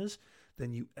business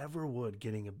than you ever would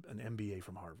getting an MBA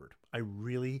from Harvard. I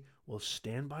really will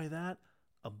stand by that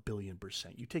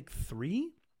 1,000,000,000%. You take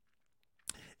 3,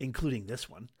 including this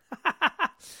one,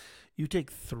 you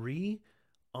take 3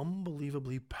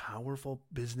 unbelievably powerful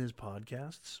business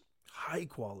podcasts, high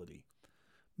quality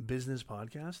business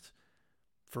podcasts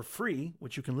for free,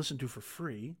 which you can listen to for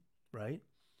free, right?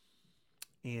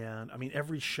 And I mean,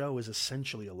 every show is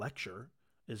essentially a lecture,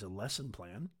 is a lesson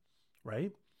plan,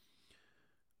 right?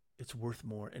 It's worth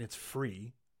more, and it's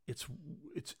free. It's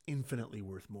infinitely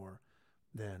worth more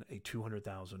than a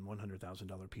 $200,000,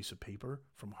 $100,000 piece of paper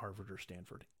from Harvard or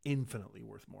Stanford. Infinitely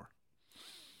worth more.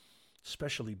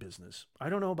 Especially business. I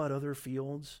don't know about other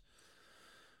fields,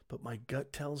 but my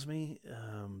gut tells me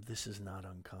this is not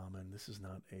uncommon. This is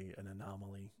not an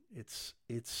anomaly. It's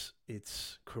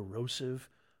corrosive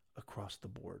across the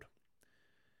board.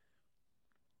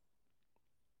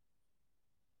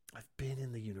 I've been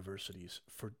in the universities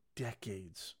for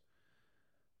decades.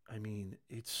 I mean,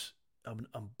 it's an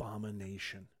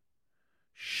abomination.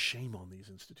 Shame on these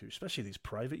institutions, especially these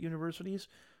private universities.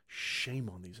 Shame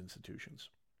on these institutions.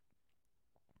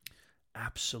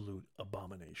 Absolute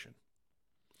abomination.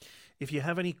 If you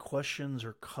have any questions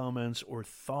or comments or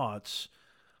thoughts,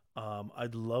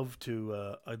 I'd love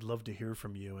to hear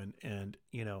from you. And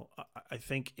you know, I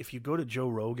think if you go to Joe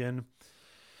Rogan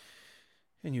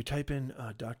and you type in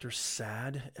Dr.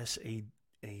 Sad,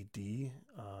 S-A-D,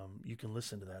 you can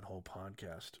listen to that whole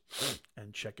podcast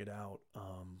and check it out.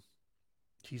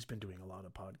 He's been doing a lot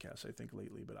of podcasts, I think,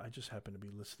 lately, but I just happened to be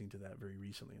listening to that very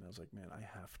recently, and I was like, man, I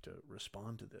have to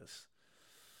respond to this.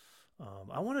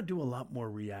 I want to do a lot more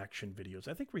reaction videos.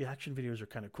 I think reaction videos are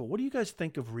kind of cool. What do you guys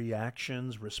think of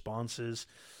reactions, responses?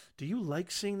 Do you like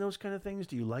seeing those kind of things?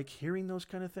 Do you like hearing those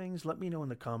kind of things? Let me know in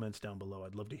the comments down below.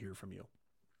 I'd love to hear from you.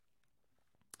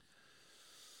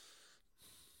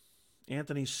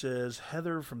 Anthony says,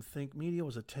 Heather from Think Media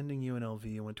was attending UNLV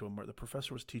and went to the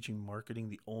professor was teaching marketing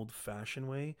the old-fashioned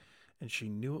way, and she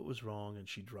knew it was wrong, and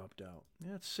she dropped out.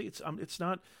 Yeah, this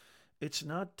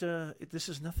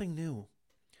is nothing new.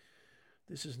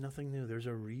 This is nothing new. There's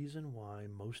a reason why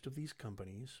most of these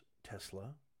companies,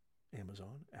 Tesla,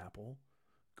 Amazon, Apple,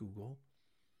 Google,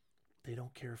 they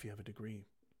don't care if you have a degree.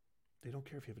 They don't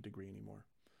care if you have a degree anymore.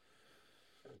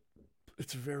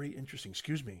 It's very interesting.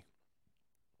 Excuse me.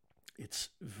 It's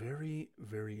very,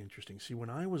 very interesting. See, when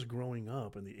I was growing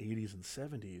up in the 80s and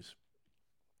 70s,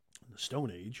 in the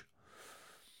Stone Age,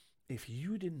 if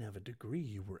you didn't have a degree,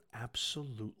 you were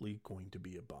absolutely going to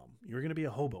be a bum. You were going to be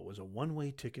a hobo. It was a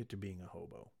one-way ticket to being a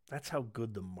hobo. That's how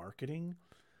good the marketing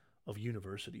of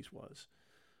universities was.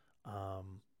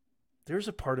 There's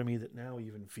a part of me that now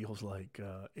even feels like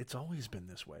it's always been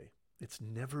this way. It's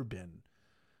never been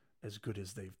as good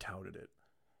as they've touted it.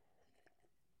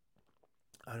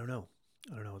 I don't know.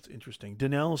 It's interesting.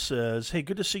 Danelle says, hey,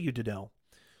 good to see you, Danelle.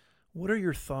 What are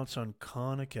your thoughts on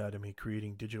Khan Academy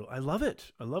creating digital? I love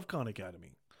it. I love Khan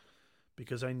Academy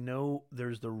because I know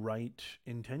there's the right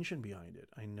intention behind it.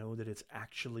 I know that it's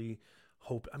actually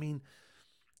hope. I mean,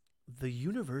 the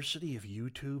University of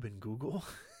YouTube and Google,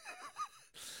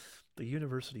 the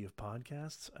University of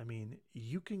Podcasts, I mean,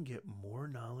 you can get more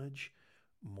knowledge,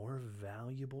 more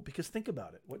valuable. Because think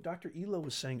about it. What Dr. Elo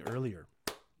was saying earlier.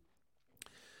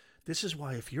 This is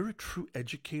why if you're a true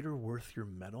educator worth your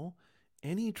medal,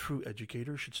 any true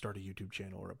educator should start a YouTube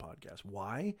channel or a podcast.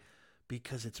 Why?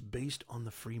 Because it's based on the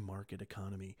free market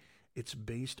economy. It's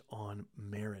based on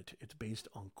merit. It's based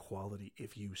on quality.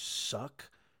 If you suck,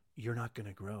 you're not going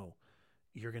to grow.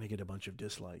 You're going to get a bunch of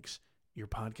dislikes. Your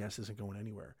podcast isn't going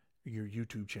anywhere. Your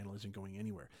YouTube channel isn't going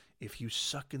anywhere. If you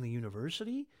suck in the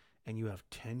university and you have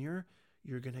tenure,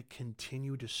 you're going to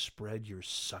continue to spread your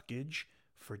suckage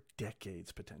for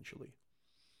decades potentially.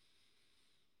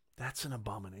 That's an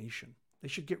abomination. They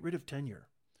should get rid of tenure.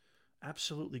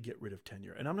 Absolutely get rid of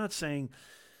tenure. And I'm not saying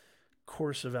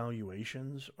course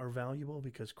evaluations are valuable,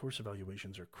 because course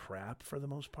evaluations are crap for the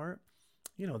most part.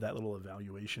 You know, that little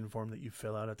evaluation form that you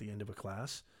fill out at the end of a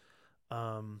class.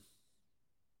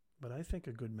 But I think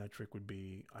a good metric would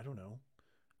be, I don't know,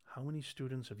 how many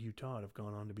students have you taught have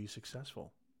gone on to be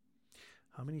successful?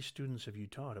 How many students have you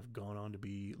taught have gone on to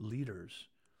be leaders,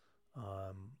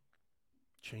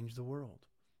 change the world,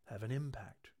 have an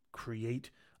impact, create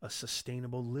a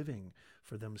sustainable living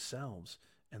for themselves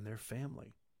and their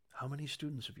family? How many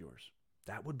students of yours?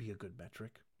 That would be a good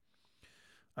metric.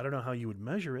 I don't know how you would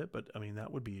measure it, but I mean,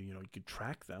 that would be, you could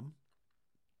track them.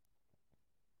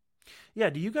 Yeah,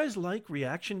 do you guys like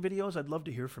reaction videos? I'd love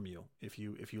to hear from you if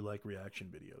you like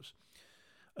reaction videos.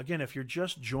 Again, if you're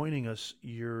just joining us,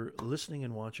 you're listening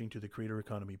and watching to the Creator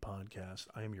Economy Podcast.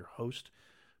 I am your host,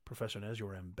 Professor Nez,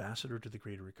 your ambassador to the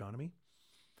Creator Economy.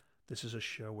 This is a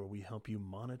show where we help you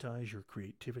monetize your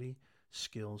creativity,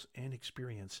 skills, and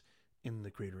experience in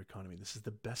the Creator Economy. This is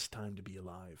the best time to be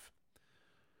alive.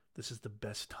 This is the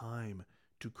best time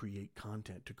to create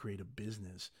content, to create a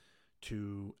business,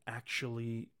 to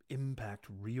actually impact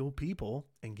real people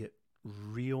and get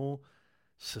real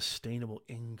sustainable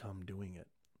income doing it.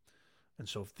 And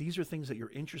so if these are things that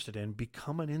you're interested in,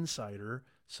 become an insider,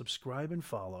 subscribe and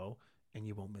follow, and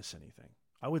you won't miss anything.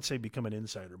 I would say become an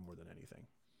insider more than anything.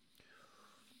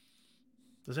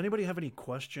 Does anybody have any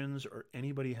questions, or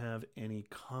anybody have any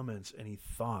comments, any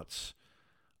thoughts?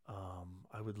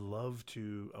 I would love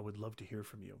to hear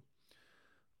from you.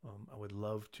 I would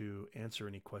love to answer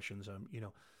any questions.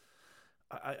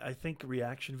 I think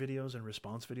reaction videos and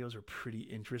response videos are pretty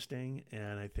interesting,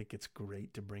 and I think it's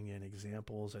great to bring in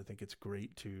examples. I think it's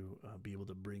great to be able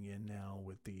to bring in now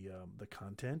with the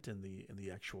content and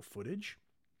the actual footage.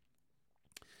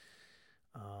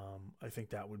 I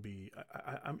think that would be.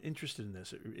 I'm interested in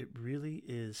this. It really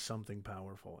is something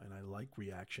powerful, and I like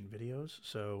reaction videos.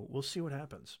 So we'll see what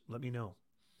happens. Let me know.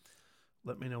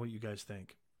 Let me know what you guys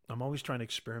think. I'm always trying to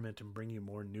experiment and bring you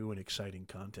more new and exciting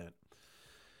content.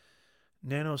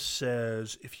 Nano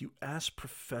says, if you ask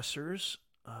professors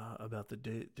about the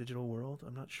digital world,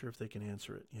 I'm not sure if they can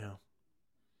answer it. Yeah.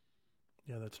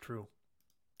 Yeah, that's true.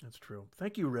 That's true.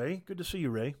 Thank you, Ray. Good to see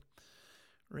you, Ray.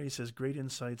 Ray says, great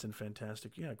insights and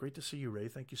fantastic. Yeah, great to see you, Ray.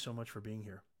 Thank you so much for being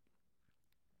here.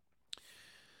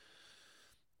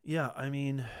 Yeah, I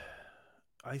mean,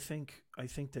 I think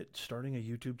that starting a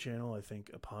YouTube channel, I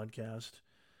think a podcast,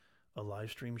 a live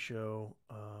stream show,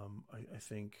 I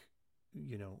think,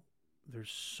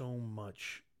 there's so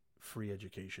much free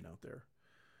education out there,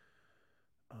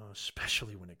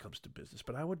 especially when it comes to business.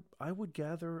 But I would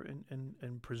gather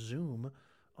and presume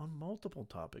on multiple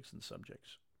topics and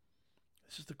subjects.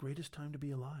 This is the greatest time to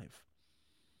be alive.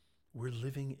 We're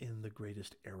living in the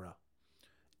greatest era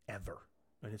ever.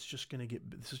 And it's just going to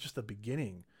this is just the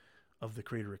beginning of the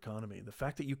creator economy. The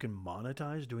fact that you can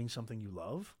monetize doing something you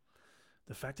love,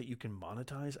 the fact that you can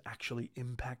monetize actually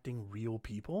impacting real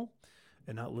people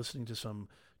and not listening to some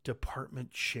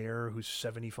department chair who's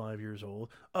 75 years old.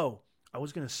 Oh, I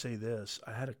was going to say this.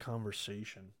 I had a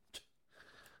conversation.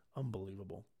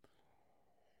 Unbelievable.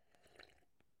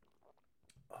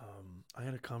 I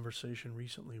had a conversation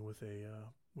recently with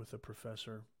a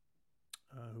professor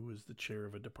who was the chair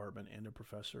of a department and a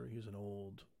professor. He's an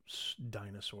old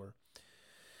dinosaur.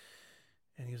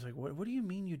 And he's like, what do you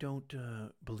mean you don't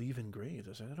believe in grades?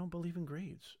 I said, I don't believe in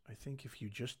grades. I think if you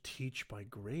just teach by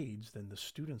grades, then the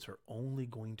students are only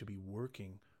going to be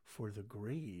working for the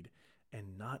grade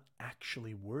and not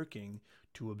actually working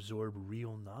to absorb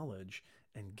real knowledge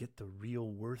and get the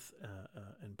real worth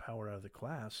and power out of the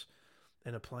class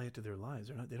and apply it to their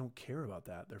lives. They don't care about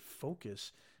that. Their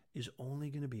focus is only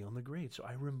going to be on the grades. So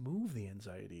I remove the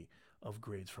anxiety of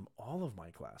grades from all of my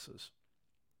classes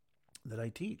that I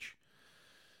teach.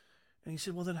 And he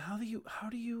said, well, then how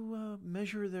do you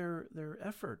measure their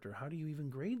effort, or how do you even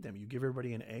grade them? You give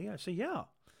everybody an A? I say, yeah,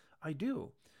 I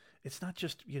do. It's not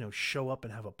just, show up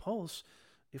and have a pulse.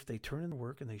 If they turn in the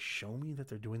work and they show me that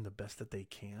they're doing the best that they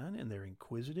can, and they're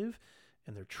inquisitive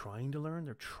and they're trying to learn,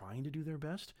 they're trying to do their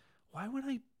best, why would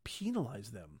I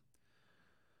penalize them?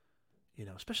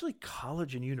 Especially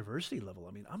college and university level.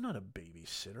 I mean, I'm not a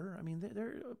babysitter. I mean,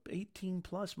 they're 18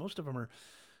 plus. Most of them are,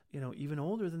 even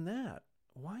older than that.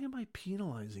 Why am I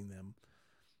penalizing them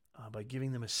by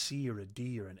giving them a C or a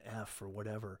D or an F or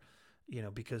whatever?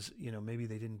 Because, maybe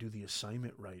they didn't do the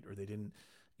assignment right, or they didn't,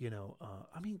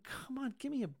 I mean, come on,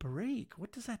 give me a break.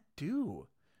 What does that do?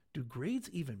 do grades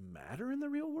even matter in the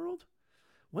real world?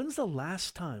 When's the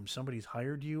last time somebody's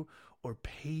hired you or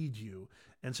paid you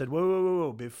and said, whoa, whoa, whoa,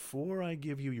 whoa, before I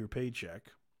give you your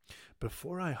paycheck,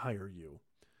 before I hire you,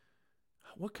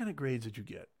 what kind of grades did you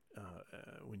get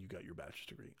when you got your bachelor's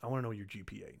degree? I want to know your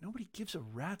GPA. Nobody gives a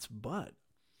rat's butt.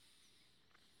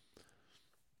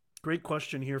 Great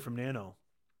question here from Nano.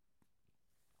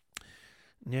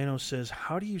 Nano says,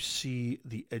 how do you see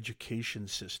the education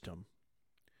system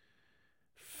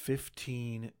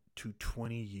 15 to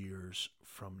 20 years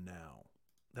from now?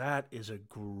 That is a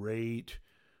great,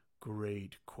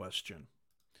 great question.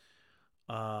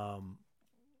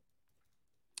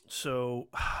 So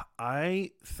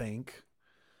I think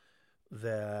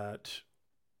that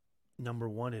number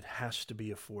one, it has to be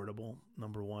affordable.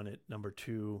 Number one,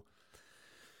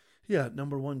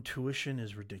 tuition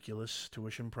is ridiculous.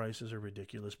 Tuition prices are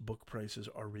ridiculous. Book prices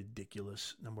are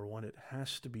ridiculous. Number one, it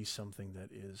has to be something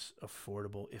that is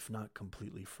affordable, if not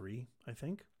completely free, I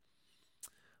think.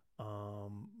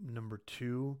 Number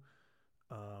two,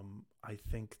 I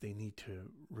think they need to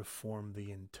reform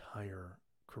the entire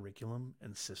curriculum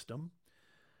and system.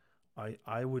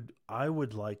 I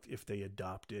would like if they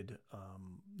adopted,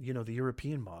 the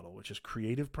European model, which is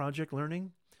creative project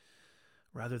learning,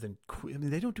 rather than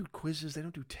they don't do quizzes, they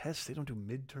don't do tests, they don't do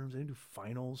midterms, they don't do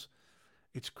finals.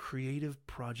 It's creative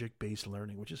project-based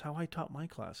learning, which is how I taught my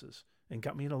classes, and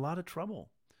got me in a lot of trouble.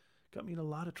 Got me in a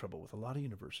lot of trouble with a lot of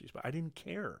universities, but I didn't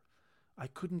care. I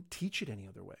couldn't teach it any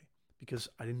other way because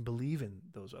I didn't believe in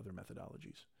those other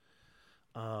methodologies.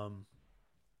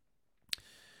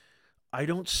 I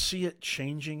don't see it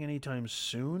changing anytime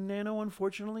soon, Nano,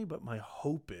 unfortunately, but my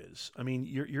hope is, I'm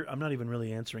not even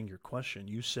really answering your question.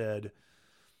 You said,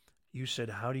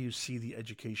 how do you see the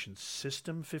education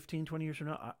system 15, 20 years from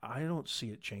now? I don't see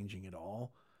it changing at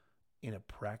all in a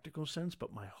practical sense,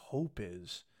 but my hope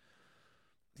is,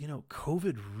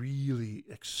 COVID really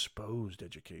exposed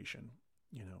education.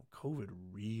 COVID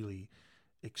really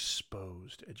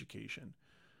exposed education.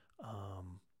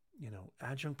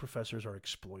 Adjunct professors are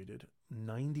exploited.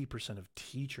 90% of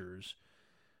teachers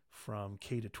from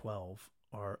K to 12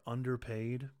 are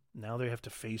underpaid. Now they have to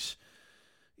face,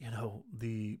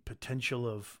 the potential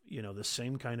of, the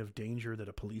same kind of danger that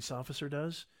a police officer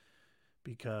does,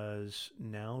 because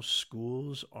now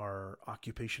schools are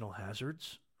occupational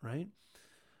hazards, right?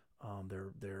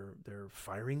 They're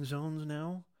firing zones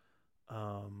now.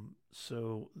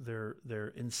 So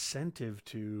their incentive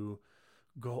to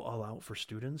go all out for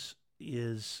students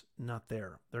is not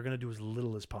there. They're going to do as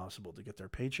little as possible to get their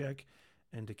paycheck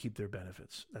and to keep their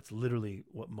benefits. That's literally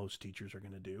what most teachers are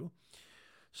going to do.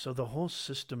 So the whole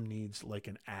system needs like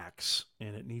an axe,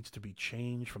 and it needs to be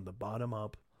changed from the bottom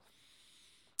up.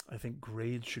 I think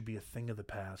grades should be a thing of the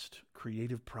past.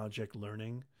 Creative project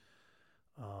learning,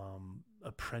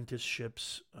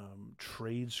 apprenticeships,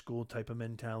 trade school type of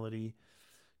mentality,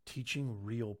 teaching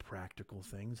real practical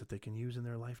things that they can use in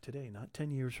their life today, not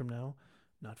 10 years from now,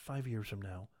 not 5 years from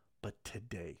now, but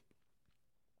today.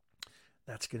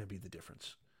 That's going to be the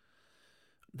difference.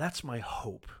 That's my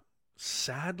hope.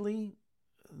 Sadly,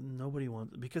 nobody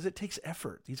wants, because it takes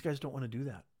effort. These guys don't want to do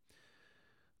that.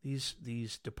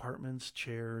 These departments,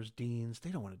 chairs, deans,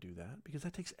 they don't want to do that because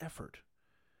that takes effort.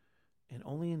 And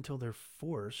only until they're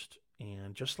forced,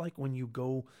 and just like when you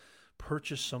go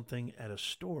purchase something at a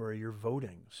store, you're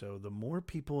voting. So the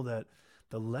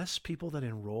less people that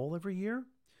enroll every year,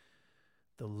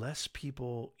 the less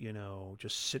people,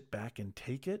 just sit back and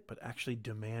take it, but actually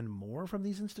demand more from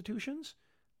these institutions,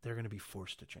 they're going to be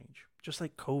forced to change. Just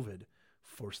like COVID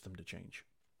forced them to change.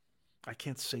 I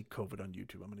can't say COVID on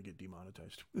YouTube. I'm going to get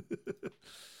demonetized.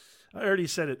 I already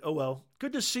said it. Oh, well.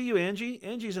 Good to see you, Angie.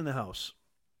 Angie's in the house.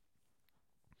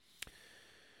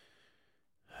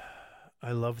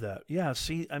 I love that. Yeah,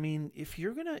 see, if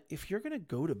you're gonna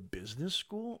go to business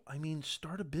school,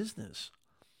 start a business.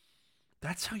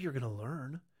 That's how you're gonna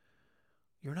learn.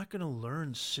 You're not gonna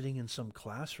learn sitting in some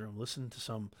classroom, listening to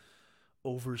some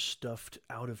overstuffed,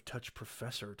 out of touch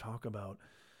professor talk about,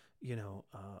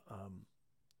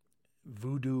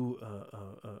 voodoo,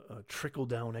 trickle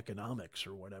down economics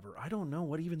or whatever. I don't know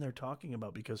what even they're talking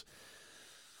about because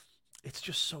it's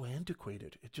just so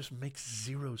antiquated. It just makes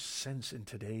zero sense in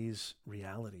today's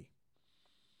reality.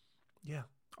 Yeah,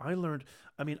 I learned.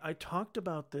 I talked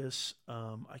about this.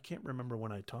 I can't remember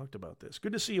when I talked about this.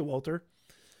 Good to see you, Walter.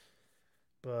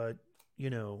 But,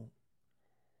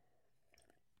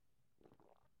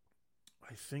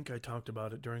 I think I talked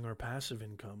about it during our passive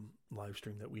income live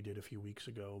stream that we did a few weeks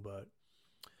ago. But,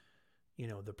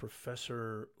 the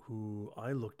professor who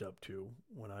I looked up to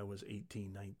when I was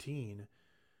 18, 19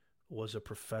 was a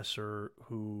professor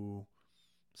who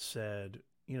said,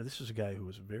 this is a guy who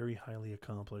was very highly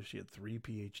accomplished. He had 3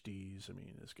 PhDs. I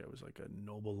mean, this guy was like a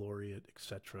Nobel laureate,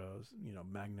 etc.,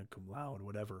 magna cum laude,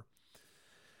 whatever.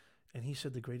 And he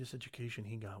said the greatest education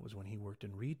he got was when he worked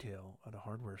in retail at a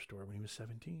hardware store when he was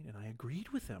 17. And I agreed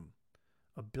with him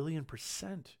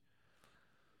 1,000,000,000%.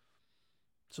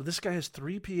 So this guy has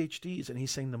 3 PhDs, and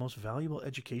he's saying the most valuable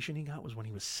education he got was when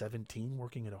he was 17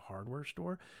 working at a hardware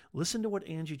store. Listen to what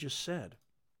Angie just said.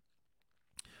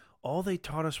 All they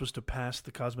taught us was to pass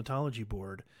the cosmetology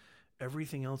board.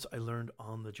 Everything else I learned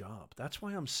on the job. That's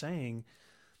why I'm saying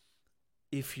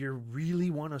if you really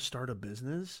want to start a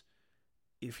business,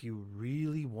 if you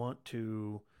really want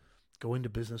to go into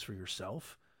business for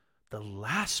yourself, the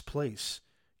last place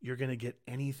you're going to get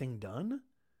anything done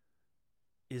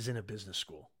is in a business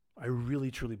school. I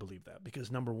really, truly believe that.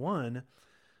 Because number one,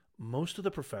 most of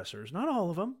the professors, not all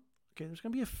of them, okay, there's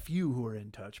going to be a few who are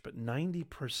in touch, but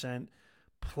 90%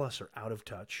 plus are out of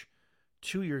touch.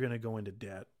 2, you're going to go into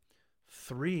debt.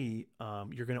 3,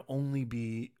 you're going to only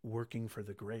be working for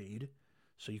the grade,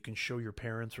 so you can show your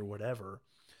parents or whatever.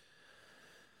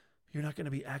 You're not going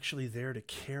to be actually there to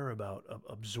care about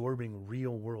absorbing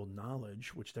real world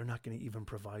knowledge, which they're not going to even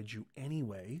provide you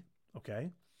anyway,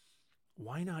 okay?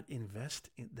 Why not invest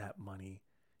in that money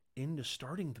into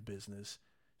starting the business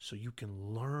so you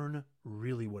can learn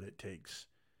really what it takes?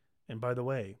 And by the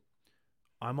way,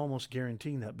 I'm almost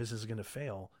guaranteeing that business is going to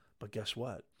fail, but guess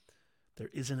what?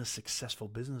 There isn't a successful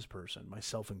business person,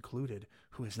 myself included,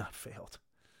 who has not failed.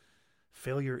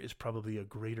 Failure is probably a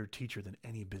greater teacher than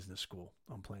any business school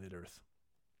on planet Earth.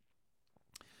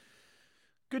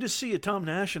 Good to see you, Tom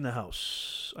Nash in the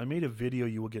house. I made a video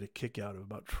you will get a kick out of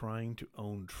about trying to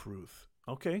own truth.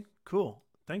 Okay, cool.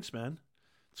 Thanks, man.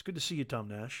 It's good to see you, Tom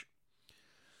Nash.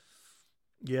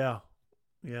 Yeah,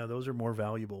 those are more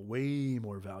valuable, way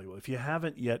more valuable. If you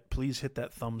haven't yet, please hit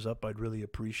that thumbs up. I'd really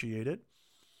appreciate it.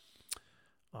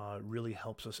 It really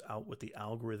helps us out with the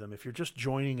algorithm. If you're just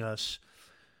joining us,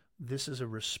 this is a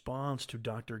response to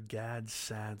Dr. Gad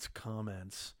Saad's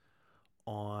comments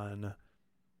on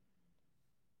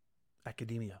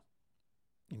academia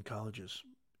in colleges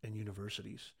and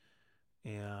universities.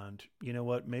 And you know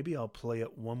what? Maybe I'll play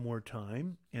it one more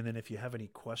time. And then if you have any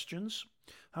questions,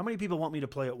 how many people want me to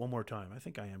play it one more time? I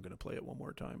think I am going to play it one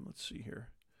more time. Let's see here.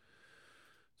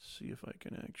 See if I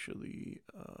can actually,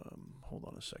 hold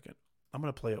on a second. I'm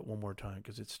going to play it one more time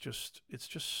because it's just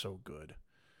so good.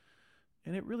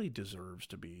 And it really deserves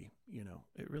to be,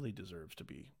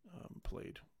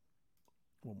 played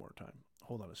one more time.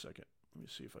 Hold on a second. Let me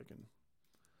see if I can.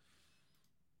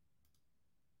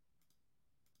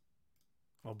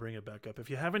 I'll bring it back up. If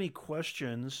you have any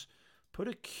questions, put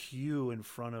a Q in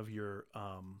front of your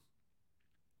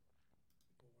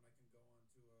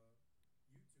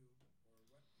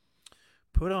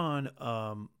put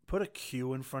a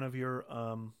Q in front of your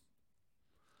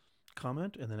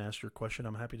comment and then ask your question.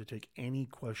 I'm happy to take any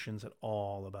questions at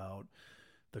all about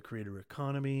the creator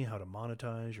economy, how to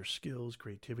monetize your skills,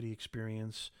 creativity,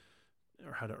 experience,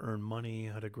 or how to earn money,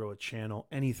 how to grow a channel,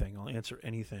 anything. I'll answer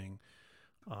anything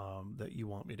that you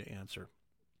want me to answer.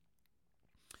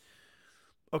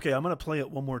 Okay, I'm going to play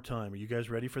it one more time. Are you guys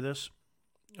ready for this?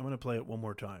 I'm going to play it one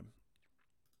more time.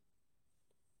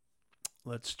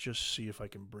 Let's just see if I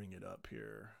can bring it up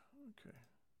here. Okay.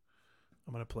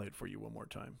 I'm going to play it for you one more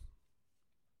time.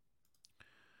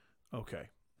 Okay.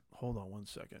 Hold on one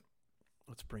second.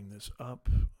 Let's bring this up.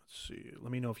 Let's see.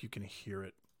 Let me know if you can hear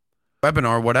it.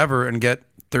 Webinar, whatever, and get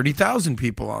 30,000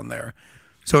 people on there.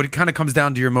 So it kind of comes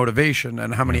down to your motivation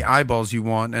and how many eyeballs you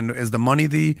want. And is the money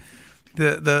the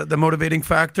motivating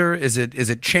factor? Is it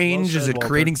change? Well said, Is it Walter.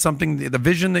 creating something, the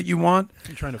vision that you want?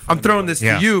 I'm throwing this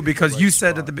to you because you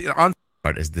said at the on.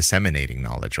 Part is disseminating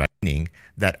knowledge, right? Meaning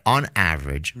that on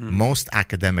average, most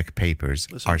academic papers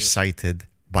are cited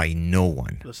by no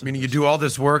one. Meaning you do all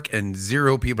this work and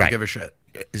 0 people give a shit.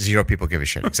 0 people give a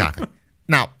shit, exactly.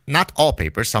 Now, not all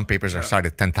papers. Some papers are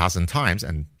cited 10,000 times,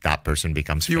 and that person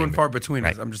becomes few famous. and far between.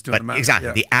 Right. I'm just doing the math. Exactly.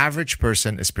 Yeah. The average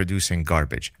person is producing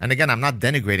garbage. And again, I'm not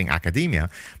denigrating academia,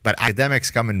 but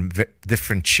academics come in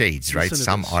different shades, right? Listen to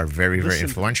Some this. are very, very Listen to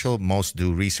influential. Most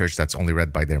do research that's only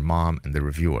read by their mom and the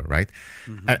reviewer, right?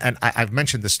 And I've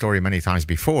mentioned this story many times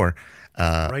before.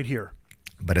 right here.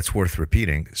 But it's worth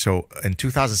repeating. So in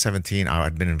 2017, I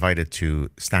had been invited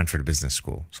to Stanford Business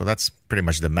School. So that's pretty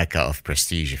much the mecca of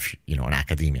prestige, if in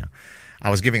academia. I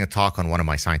was giving a talk on one of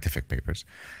my scientific papers,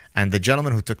 and the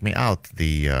gentleman who took me out,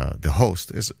 the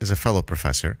host, is a fellow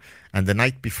professor. And the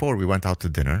night before, we went out to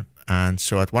dinner. And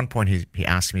so at one point, he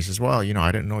asked me, he says, well,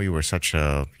 I didn't know you were such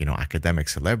a, academic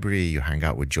celebrity. You hang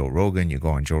out with Joe Rogan, you go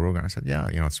on Joe Rogan. I said, yeah,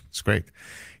 it's great.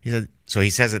 He said, so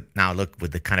he says it now, look,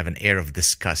 with the kind of an air of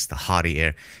disgust, the haughty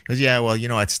air. He goes, yeah,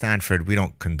 well, at Stanford, we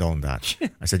don't condone that.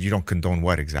 I said, you don't condone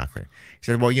what exactly? He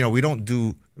said, well, we don't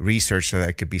do research so that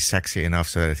it could be sexy enough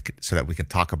so that we can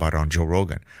talk about it on Joe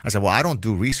Rogan. I said, well, I don't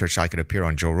do research so I could appear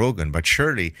on Joe Rogan, but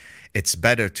surely it's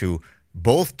better to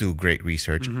both do great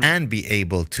research and be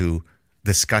able to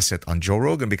discuss it on Joe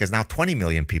Rogan, because now 20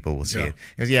 million people will see it.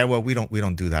 He goes, yeah, well, we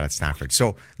don't do that at Stanford.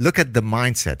 So look at the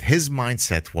mindset. His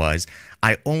mindset was,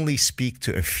 I only speak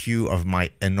to a few of my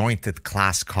anointed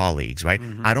class colleagues, right?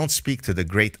 I don't speak to the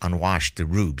great unwashed, the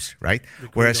rubes, right?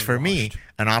 Whereas for me,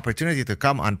 an opportunity to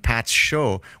come on Pat's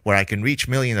show where I can reach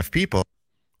millions of people.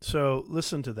 So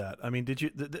listen to that. I mean, did you,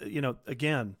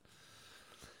 again,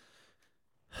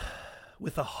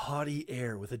 with a haughty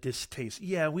air, with a distaste.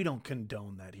 Yeah, we don't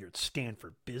condone that here at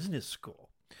Stanford Business School.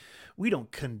 We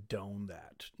don't condone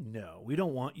that. No, we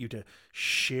don't want you to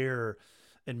share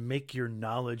and make your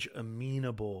knowledge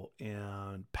amenable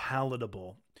and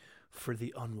palatable for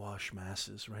the unwashed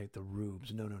masses, right? The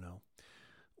rubes. No.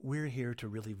 We're here to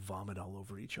really vomit all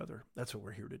over each other. That's what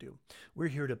we're here to do. We're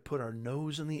here to put our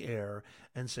nose in the air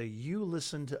and say, you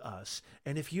listen to us.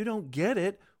 And if you don't get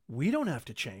it, we don't have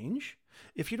to change.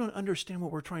 If you don't understand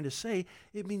what we're trying to say,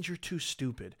 it means you're too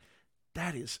stupid.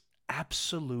 That is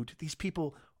absolute. These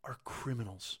people are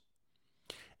criminals.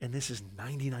 And this is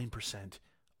 99%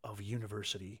 of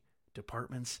university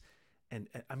departments. And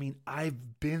I mean,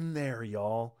 I've been there,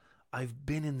 y'all. I've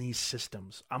been in these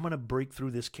systems. I'm going to break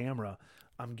through this camera.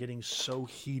 I'm getting so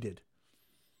heated.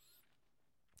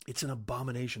 It's an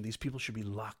abomination. These people should be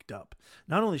locked up.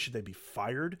 Not only should they be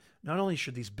fired, not only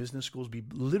should these business schools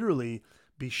literally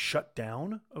be shut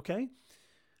down, okay?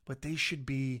 But they should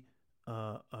be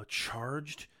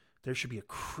charged. There should be a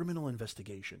criminal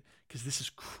investigation, because this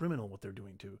is criminal what they're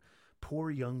doing to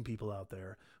poor young people out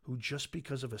there who, just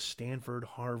because of a Stanford,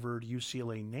 Harvard,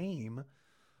 UCLA name,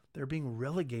 they're being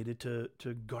relegated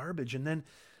to garbage. And then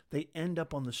they end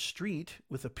up on the street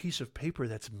with a piece of paper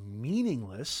that's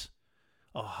meaningless,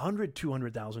 $100,000,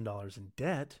 $200,000 in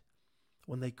debt,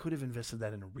 when they could have invested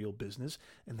that in a real business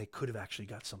and they could have actually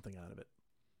got something out of it.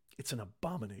 It's an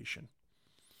abomination.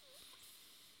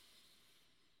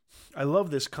 I love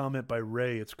this comment by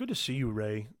Ray. It's good to see you,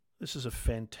 Ray. This is a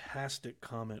fantastic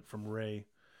comment from Ray.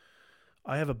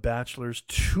 I have a bachelor's,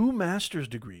 2 master's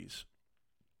degrees,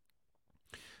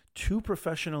 2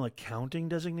 professional accounting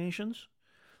designations.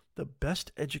 The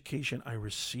best education I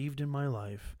received in my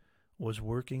life was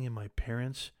working in my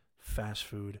parents' fast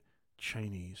food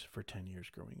Chinese for 10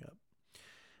 years growing up.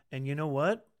 And you know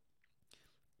what?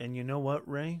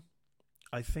 Ray?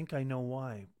 I think I know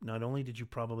why. Not only did you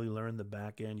probably learn the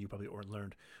back end, you probably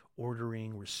learned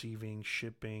ordering, receiving,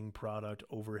 shipping, product,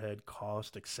 overhead,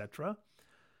 cost, etc.,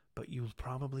 but you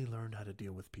probably learned how to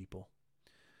deal with people.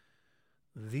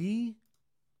 The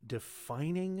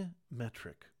defining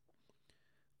metric,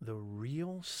 the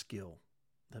real skill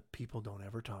that people don't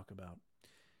ever talk about,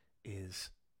 is,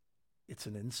 it's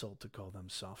an insult to call them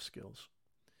soft skills.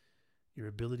 Your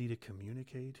ability to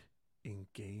communicate,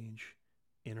 engage,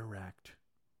 interact,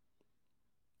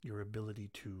 your ability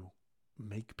to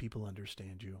make people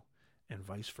understand you, and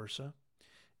vice versa,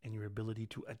 and your ability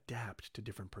to adapt to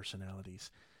different personalities.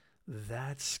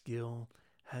 That skill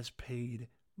has paid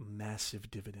massive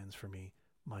dividends for me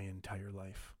my entire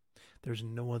life. There's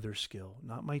no other skill,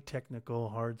 not my technical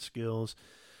hard skills,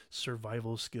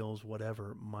 survival skills,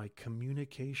 whatever. My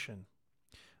communication,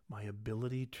 my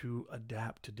ability to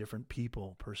adapt to different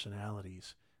people,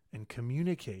 personalities, and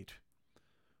communicate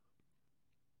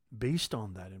based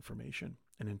on that information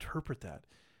and interpret that,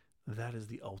 that is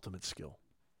the ultimate skill.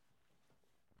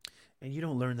 And you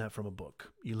don't learn that from a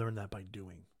book. You learn that by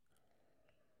doing.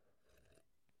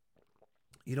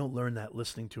 You don't learn that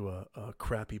listening to a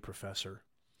crappy professor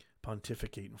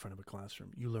pontificate in front of a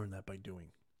classroom. You learn that by doing.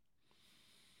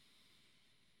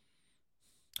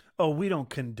 Oh, we don't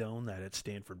condone that at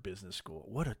Stanford Business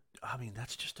School.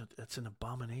 That's an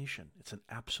abomination. It's an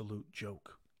absolute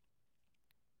joke.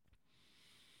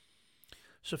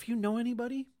 So if you know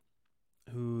anybody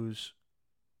who's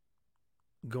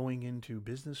going into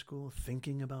business school,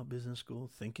 thinking about business school,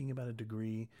 thinking about a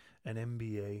degree, an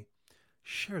MBA,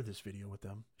 share this video with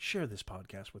them. Share this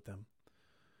podcast with them.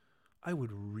 I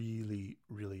would really,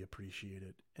 really appreciate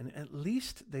it. And at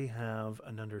least they have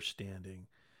an understanding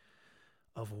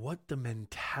of what the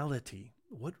mentality,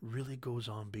 what really goes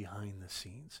on behind the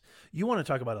scenes. You want to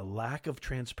talk about a lack of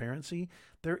transparency?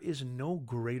 There is no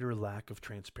greater lack of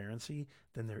transparency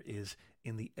than there is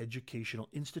in the educational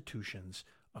institutions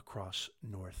across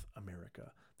North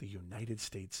America, the United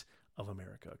States of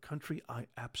America, a country I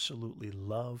absolutely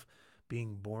love,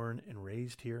 being born and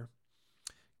raised here.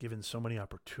 given so many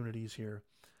opportunities here.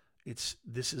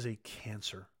 This is a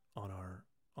cancer on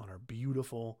our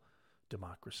beautiful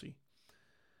democracy.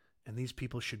 And these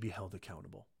people should be held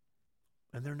accountable.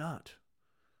 And they're not.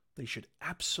 They should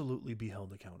absolutely be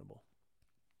held accountable.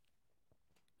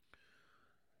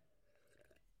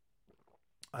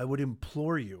 I would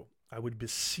implore you, I would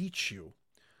beseech you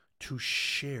to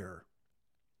share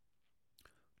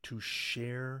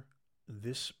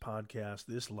this podcast,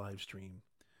 this live stream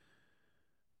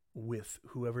with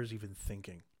whoever's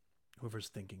thinking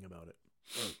about it.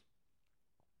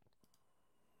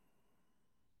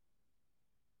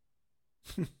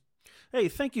 Hey,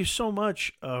 thank you so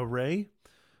much, Ray.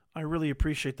 I really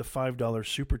appreciate the $5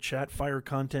 super chat. Fire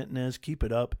content, Nez. Keep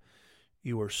it up.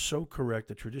 You are so correct.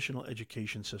 The traditional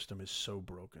education system is so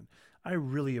broken. I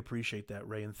really appreciate that,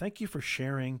 Ray. And thank you for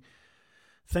sharing.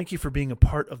 Thank you for being a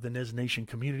part of the Nez Nation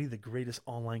community, the greatest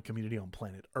online community on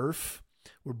planet Earth.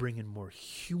 We're bringing more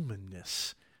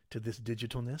humanness to this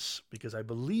digitalness because I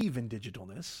believe in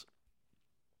digitalness.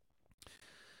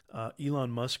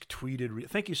 Elon Musk tweeted,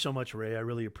 thank you so much, Ray. I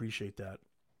really appreciate that.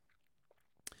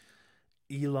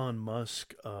 Elon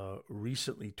Musk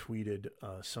recently tweeted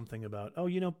something about,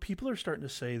 people are starting to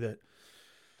say that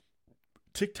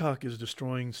TikTok is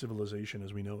destroying civilization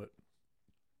as we know it.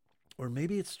 Or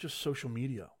maybe it's just social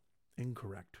media.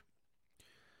 Incorrect.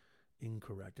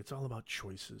 It's all about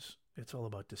choices. It's all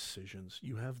about decisions.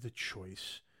 You have the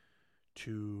choice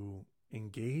to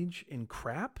engage in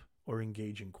crap or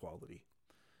engage in quality.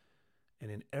 And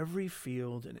in every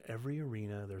field, in every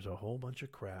arena, there's a whole bunch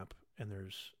of crap and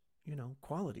there's,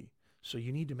 quality. So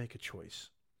you need to make a choice.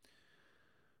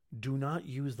 Do not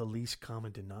use the least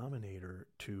common denominator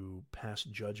to pass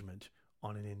judgment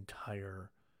on an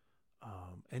entire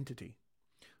entity.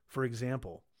 For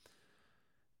example,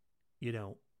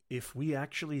 if we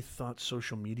actually thought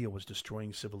social media was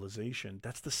destroying civilization,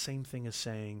 that's the same thing as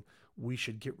saying we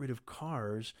should get rid of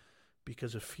cars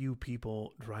because a few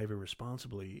people drive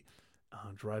irresponsibly,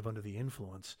 drive under the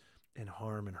influence, and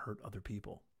harm and hurt other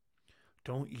people.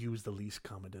 Don't use the least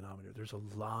common denominator. There's a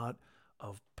lot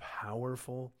of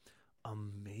powerful,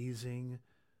 amazing,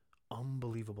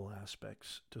 unbelievable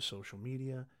aspects to social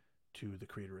media, to the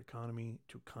creator economy,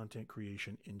 to content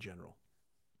creation in general.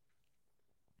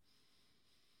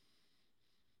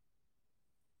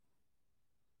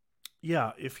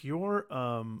 Yeah, if you're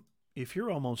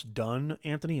almost done,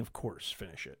 Anthony, of course,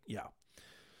 finish it. Yeah.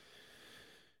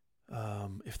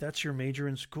 If that's your major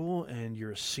in school and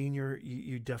you're a senior,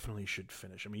 you definitely should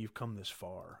finish. I mean, you've come this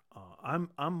far. I'm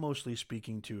mostly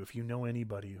speaking to if you know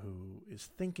anybody who is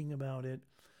thinking about it.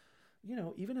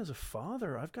 Even as a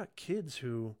father, I've got kids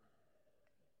who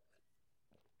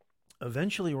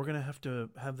eventually we're going to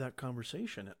have that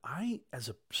conversation. I, as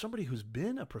somebody who's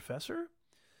been a professor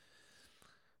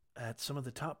at some of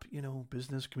the top,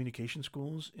 business communication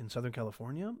schools in Southern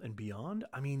California and beyond,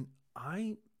 I mean,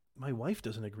 my wife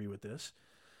doesn't agree with this.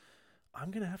 I'm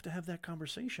going to have that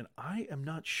conversation. I am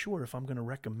not sure if I'm going to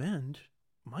recommend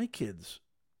my kids,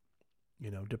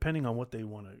 depending on what they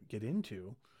want to get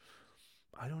into.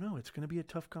 I don't know. It's going to be a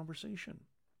tough conversation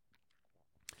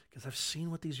because I've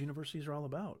seen what these universities are all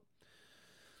about.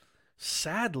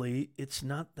 Sadly, it's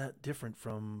not that different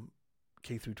from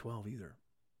K through 12 either.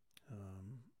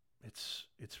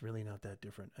 It's really not that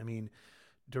different. I mean,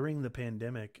 during the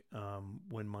pandemic,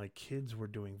 when my kids were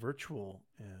doing virtual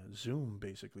Zoom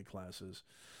basically classes,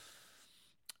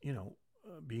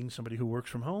 being somebody who works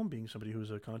from home, being somebody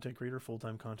who's a content creator,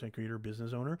 full-time content creator,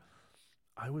 business owner,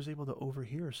 I was able to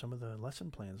overhear some of the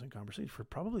lesson plans and conversations for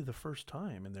probably the first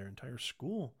time in their entire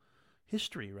school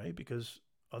history, right? Because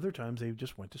other times they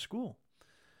just went to school.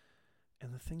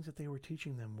 And the things that they were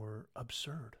teaching them were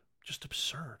absurd, just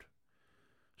absurd.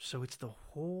 So it's the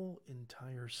whole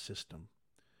entire system.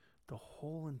 The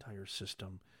whole entire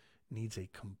system needs a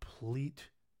complete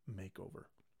makeover.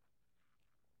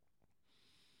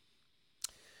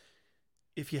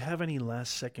 If you have any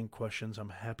last second questions, I'm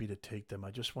happy to take them.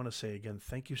 I just want to say again,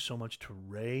 thank you so much to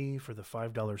Ray for the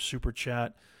 $5 super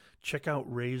chat. Check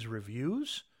out Ray's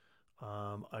reviews.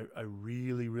 I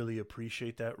really, really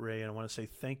appreciate that, Ray. And I want to say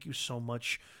thank you so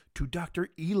much to Dr.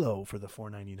 Elo for the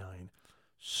 $4.99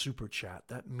 super chat.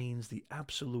 That means the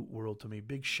absolute world to me.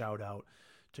 Big shout out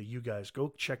to you guys.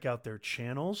 Go check out their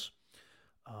channels.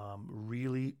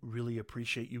 Really, really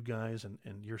appreciate you guys,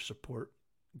 and your support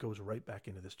goes right back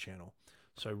into this channel.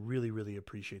 So I really, really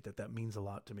appreciate that. That means a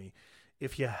lot to me.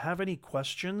 If you have any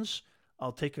questions,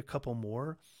 I'll take a couple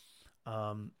more.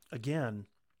 Again,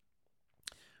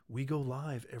 we go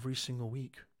live every single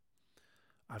week.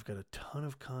 I've got a ton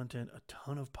of content, a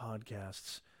ton of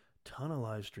podcasts, ton of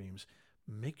live streams.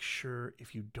 make sure,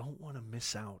 if you don't want to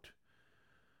miss out,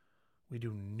 we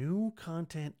do new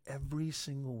content every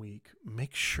single week.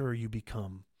 Make sure you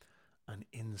become an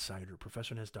insider.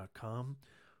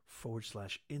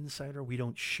 ProfessorNez.com/insider. We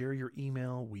don't share your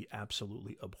email. We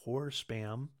absolutely abhor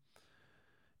spam.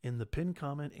 In the pinned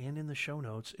comment and in the show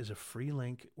notes is a free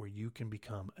link where you can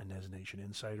become a Nez Nation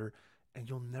insider, and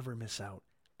you'll never miss out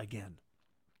again.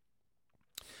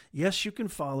 Yes, you can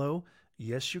follow.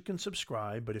 Yes, you can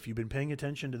subscribe. But if you've been paying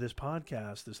attention to this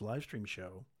podcast, this live stream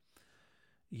show,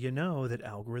 you know that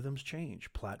algorithms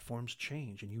change, platforms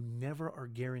change, and you never are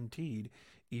guaranteed,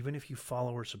 even if you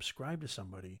follow or subscribe to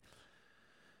somebody.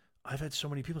 I've had so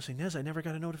many people say, Nez, I never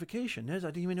got a notification. Nez, I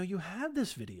didn't even know you had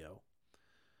this video.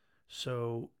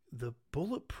 So the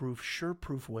bulletproof,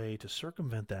 sure-proof way to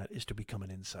circumvent that is to become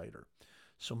an insider.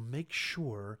 So make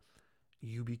sure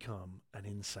you become an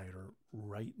insider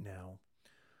right now.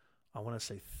 I want to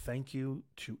say thank you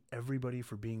to everybody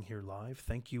for being here live.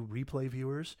 Thank you, replay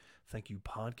viewers. Thank you,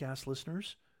 podcast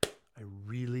listeners. I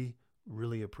really,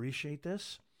 really appreciate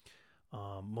this.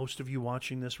 Most of you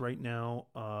watching this right now,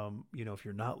 if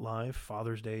you're not live,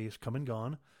 Father's Day is come and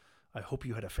gone. I hope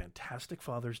you had a fantastic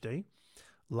Father's Day.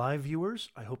 Live viewers,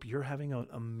 I hope you're having an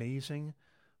amazing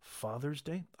Father's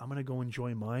Day. I'm going to go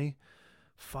enjoy my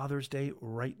Father's Day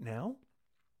right now.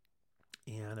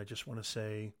 And I just want to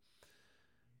say,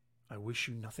 I wish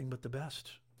you nothing but the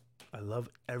best. I love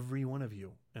every one of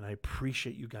you, and I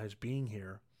appreciate you guys being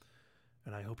here.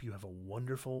 And I hope you have a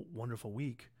wonderful, wonderful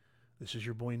week. This is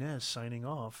your boy Nez signing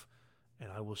off,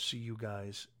 and I will see you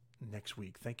guys next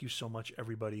week. Thank you so much,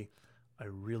 everybody. I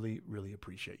really, really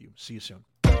appreciate you. See you soon.